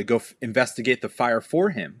time to go investigate the fire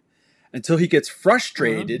for him until he gets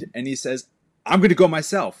frustrated and he says, I'm going to go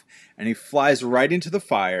myself. And he flies right into the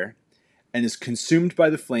fire and is consumed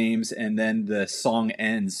by the flames. And then the song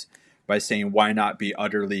ends by saying, why not be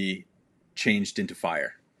utterly changed into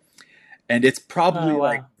fire? And it's probably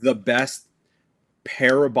like the best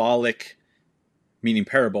parabolic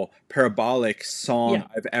song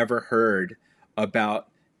I've ever heard about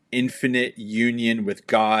infinite union with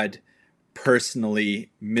God,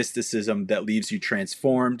 personally, mysticism that leaves you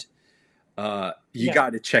transformed. You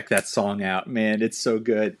got to check that song out, man. It's so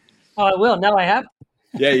good. Oh, I will. Now I have.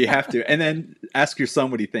 Yeah, you have to. And then ask your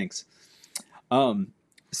son what he thinks.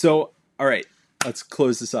 So, all right, let's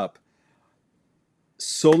close this up.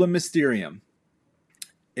 Sola Mysterium.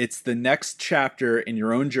 It's the next chapter in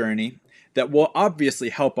your own journey that will obviously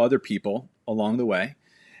help other people along the way.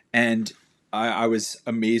 And I was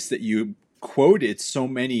amazed that you quoted so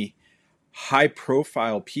many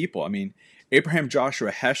high-profile people. I mean, Abraham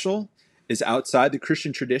Joshua Heschel is outside the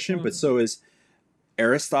Christian tradition, but so is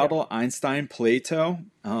Aristotle, Einstein, Plato.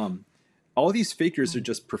 All these figures are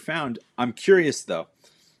just profound. I'm curious, though.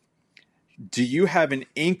 Do you have an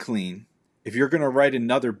inkling, if you're going to write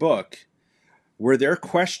another book, were there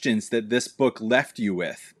questions that this book left you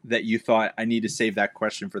with that you thought, I need to save that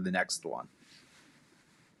question for the next one?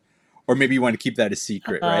 Or maybe you want to keep that a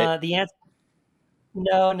secret, right? The answer,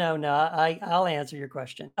 no. I'll answer your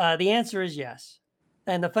question. The answer is yes.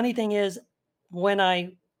 And the funny thing is, when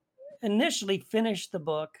I initially finished the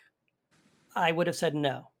book, I would have said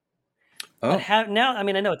no. Oh. But now, I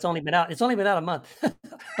mean, I know it's only been out a month,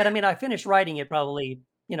 but I mean, I finished writing it probably,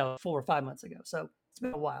 4 or 5 months ago. So it's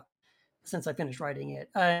been a while since I finished writing it.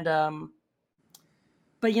 And,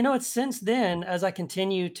 but it's since then, as I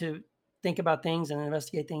continue to think about things and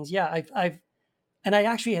investigate things. Yeah, and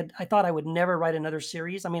I thought I would never write another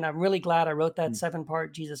series. I mean, I'm really glad I wrote that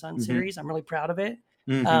 7-part Jesus Son series. I'm really proud of it.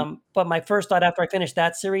 But my first thought after I finished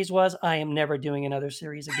that series was, I am never doing another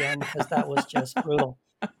series again because that was just brutal.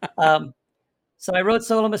 So I wrote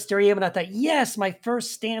Sola Mysterium, and I thought, yes, my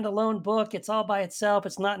first standalone book. It's all by itself.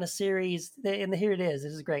 It's not in a series, and here it is.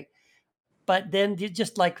 This is great. But then,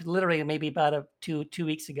 just like literally maybe about two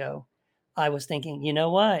weeks ago, I was thinking, you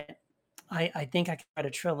know what? I think I could write a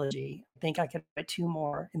trilogy. I think I could write 2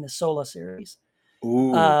 more in the Sola series.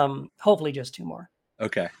 Ooh. Hopefully just 2 more.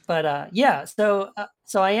 Okay. But yeah, so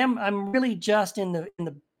I'm really just in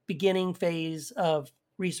the beginning phase of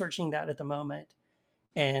researching that at the moment.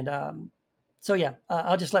 And so yeah,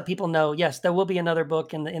 I'll just let people know. Yes, there will be another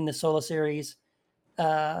book in the Sola series.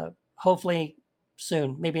 Hopefully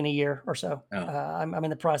soon, maybe in a year or so. Oh, I'm in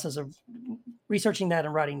the process of researching that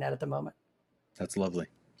and writing that at the moment. that's lovely.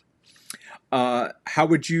 How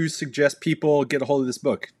would you suggest people get a hold of this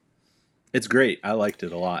book? It's great. I liked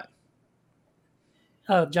it a lot.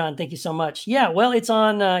 Oh, John, thank you so much. Yeah, well, it's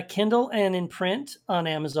on Kindle and in print on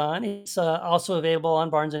Amazon. It's also available on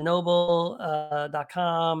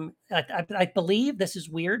BarnesandNoble.com. I believe this is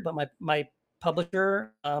weird, but my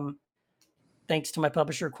publisher, thanks to my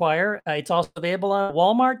publisher Quire, it's also available on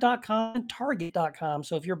Walmart.com and Target.com.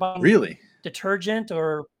 So if you're buying Really? detergent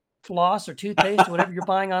or floss or toothpaste or whatever you're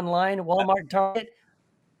buying online, Walmart and Target,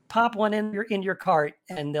 pop one in your cart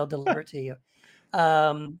and they'll deliver it to you.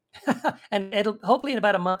 And it'll hopefully in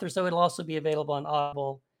about a month or so, it'll also be available on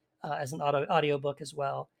Audible as an audiobook as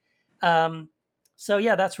well. So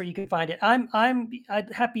yeah, that's where you can find it. I'm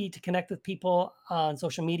happy to connect with people on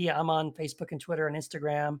social media. I'm on Facebook and Twitter and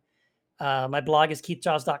Instagram. My blog is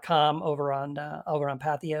keithjaws.com over on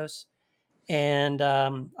Patheos. And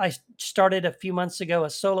I started a few months ago a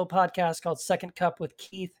solo podcast called Second Cup with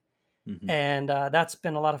Keith. Mm-hmm. And that's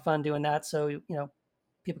been a lot of fun doing that. So,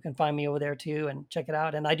 people can find me over there too and check it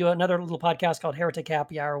out. And I do another little podcast called Heretic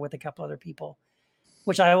Happy Hour with a couple other people,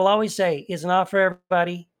 which I will always say is not for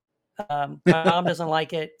everybody. My mom doesn't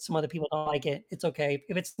like it. Some other people don't like it. It's okay.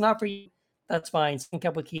 If it's not for you, that's fine. Sync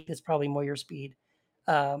up with Keith is probably more your speed.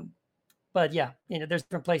 But yeah, there's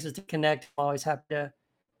different places to connect. I'm always happy to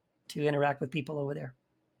interact with people over there.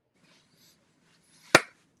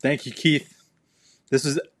 Thank you, Keith. This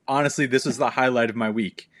is the highlight of my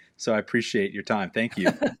week. So I appreciate your time. Thank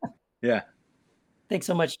you. Yeah. Thanks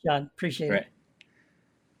so much, John. Appreciate it.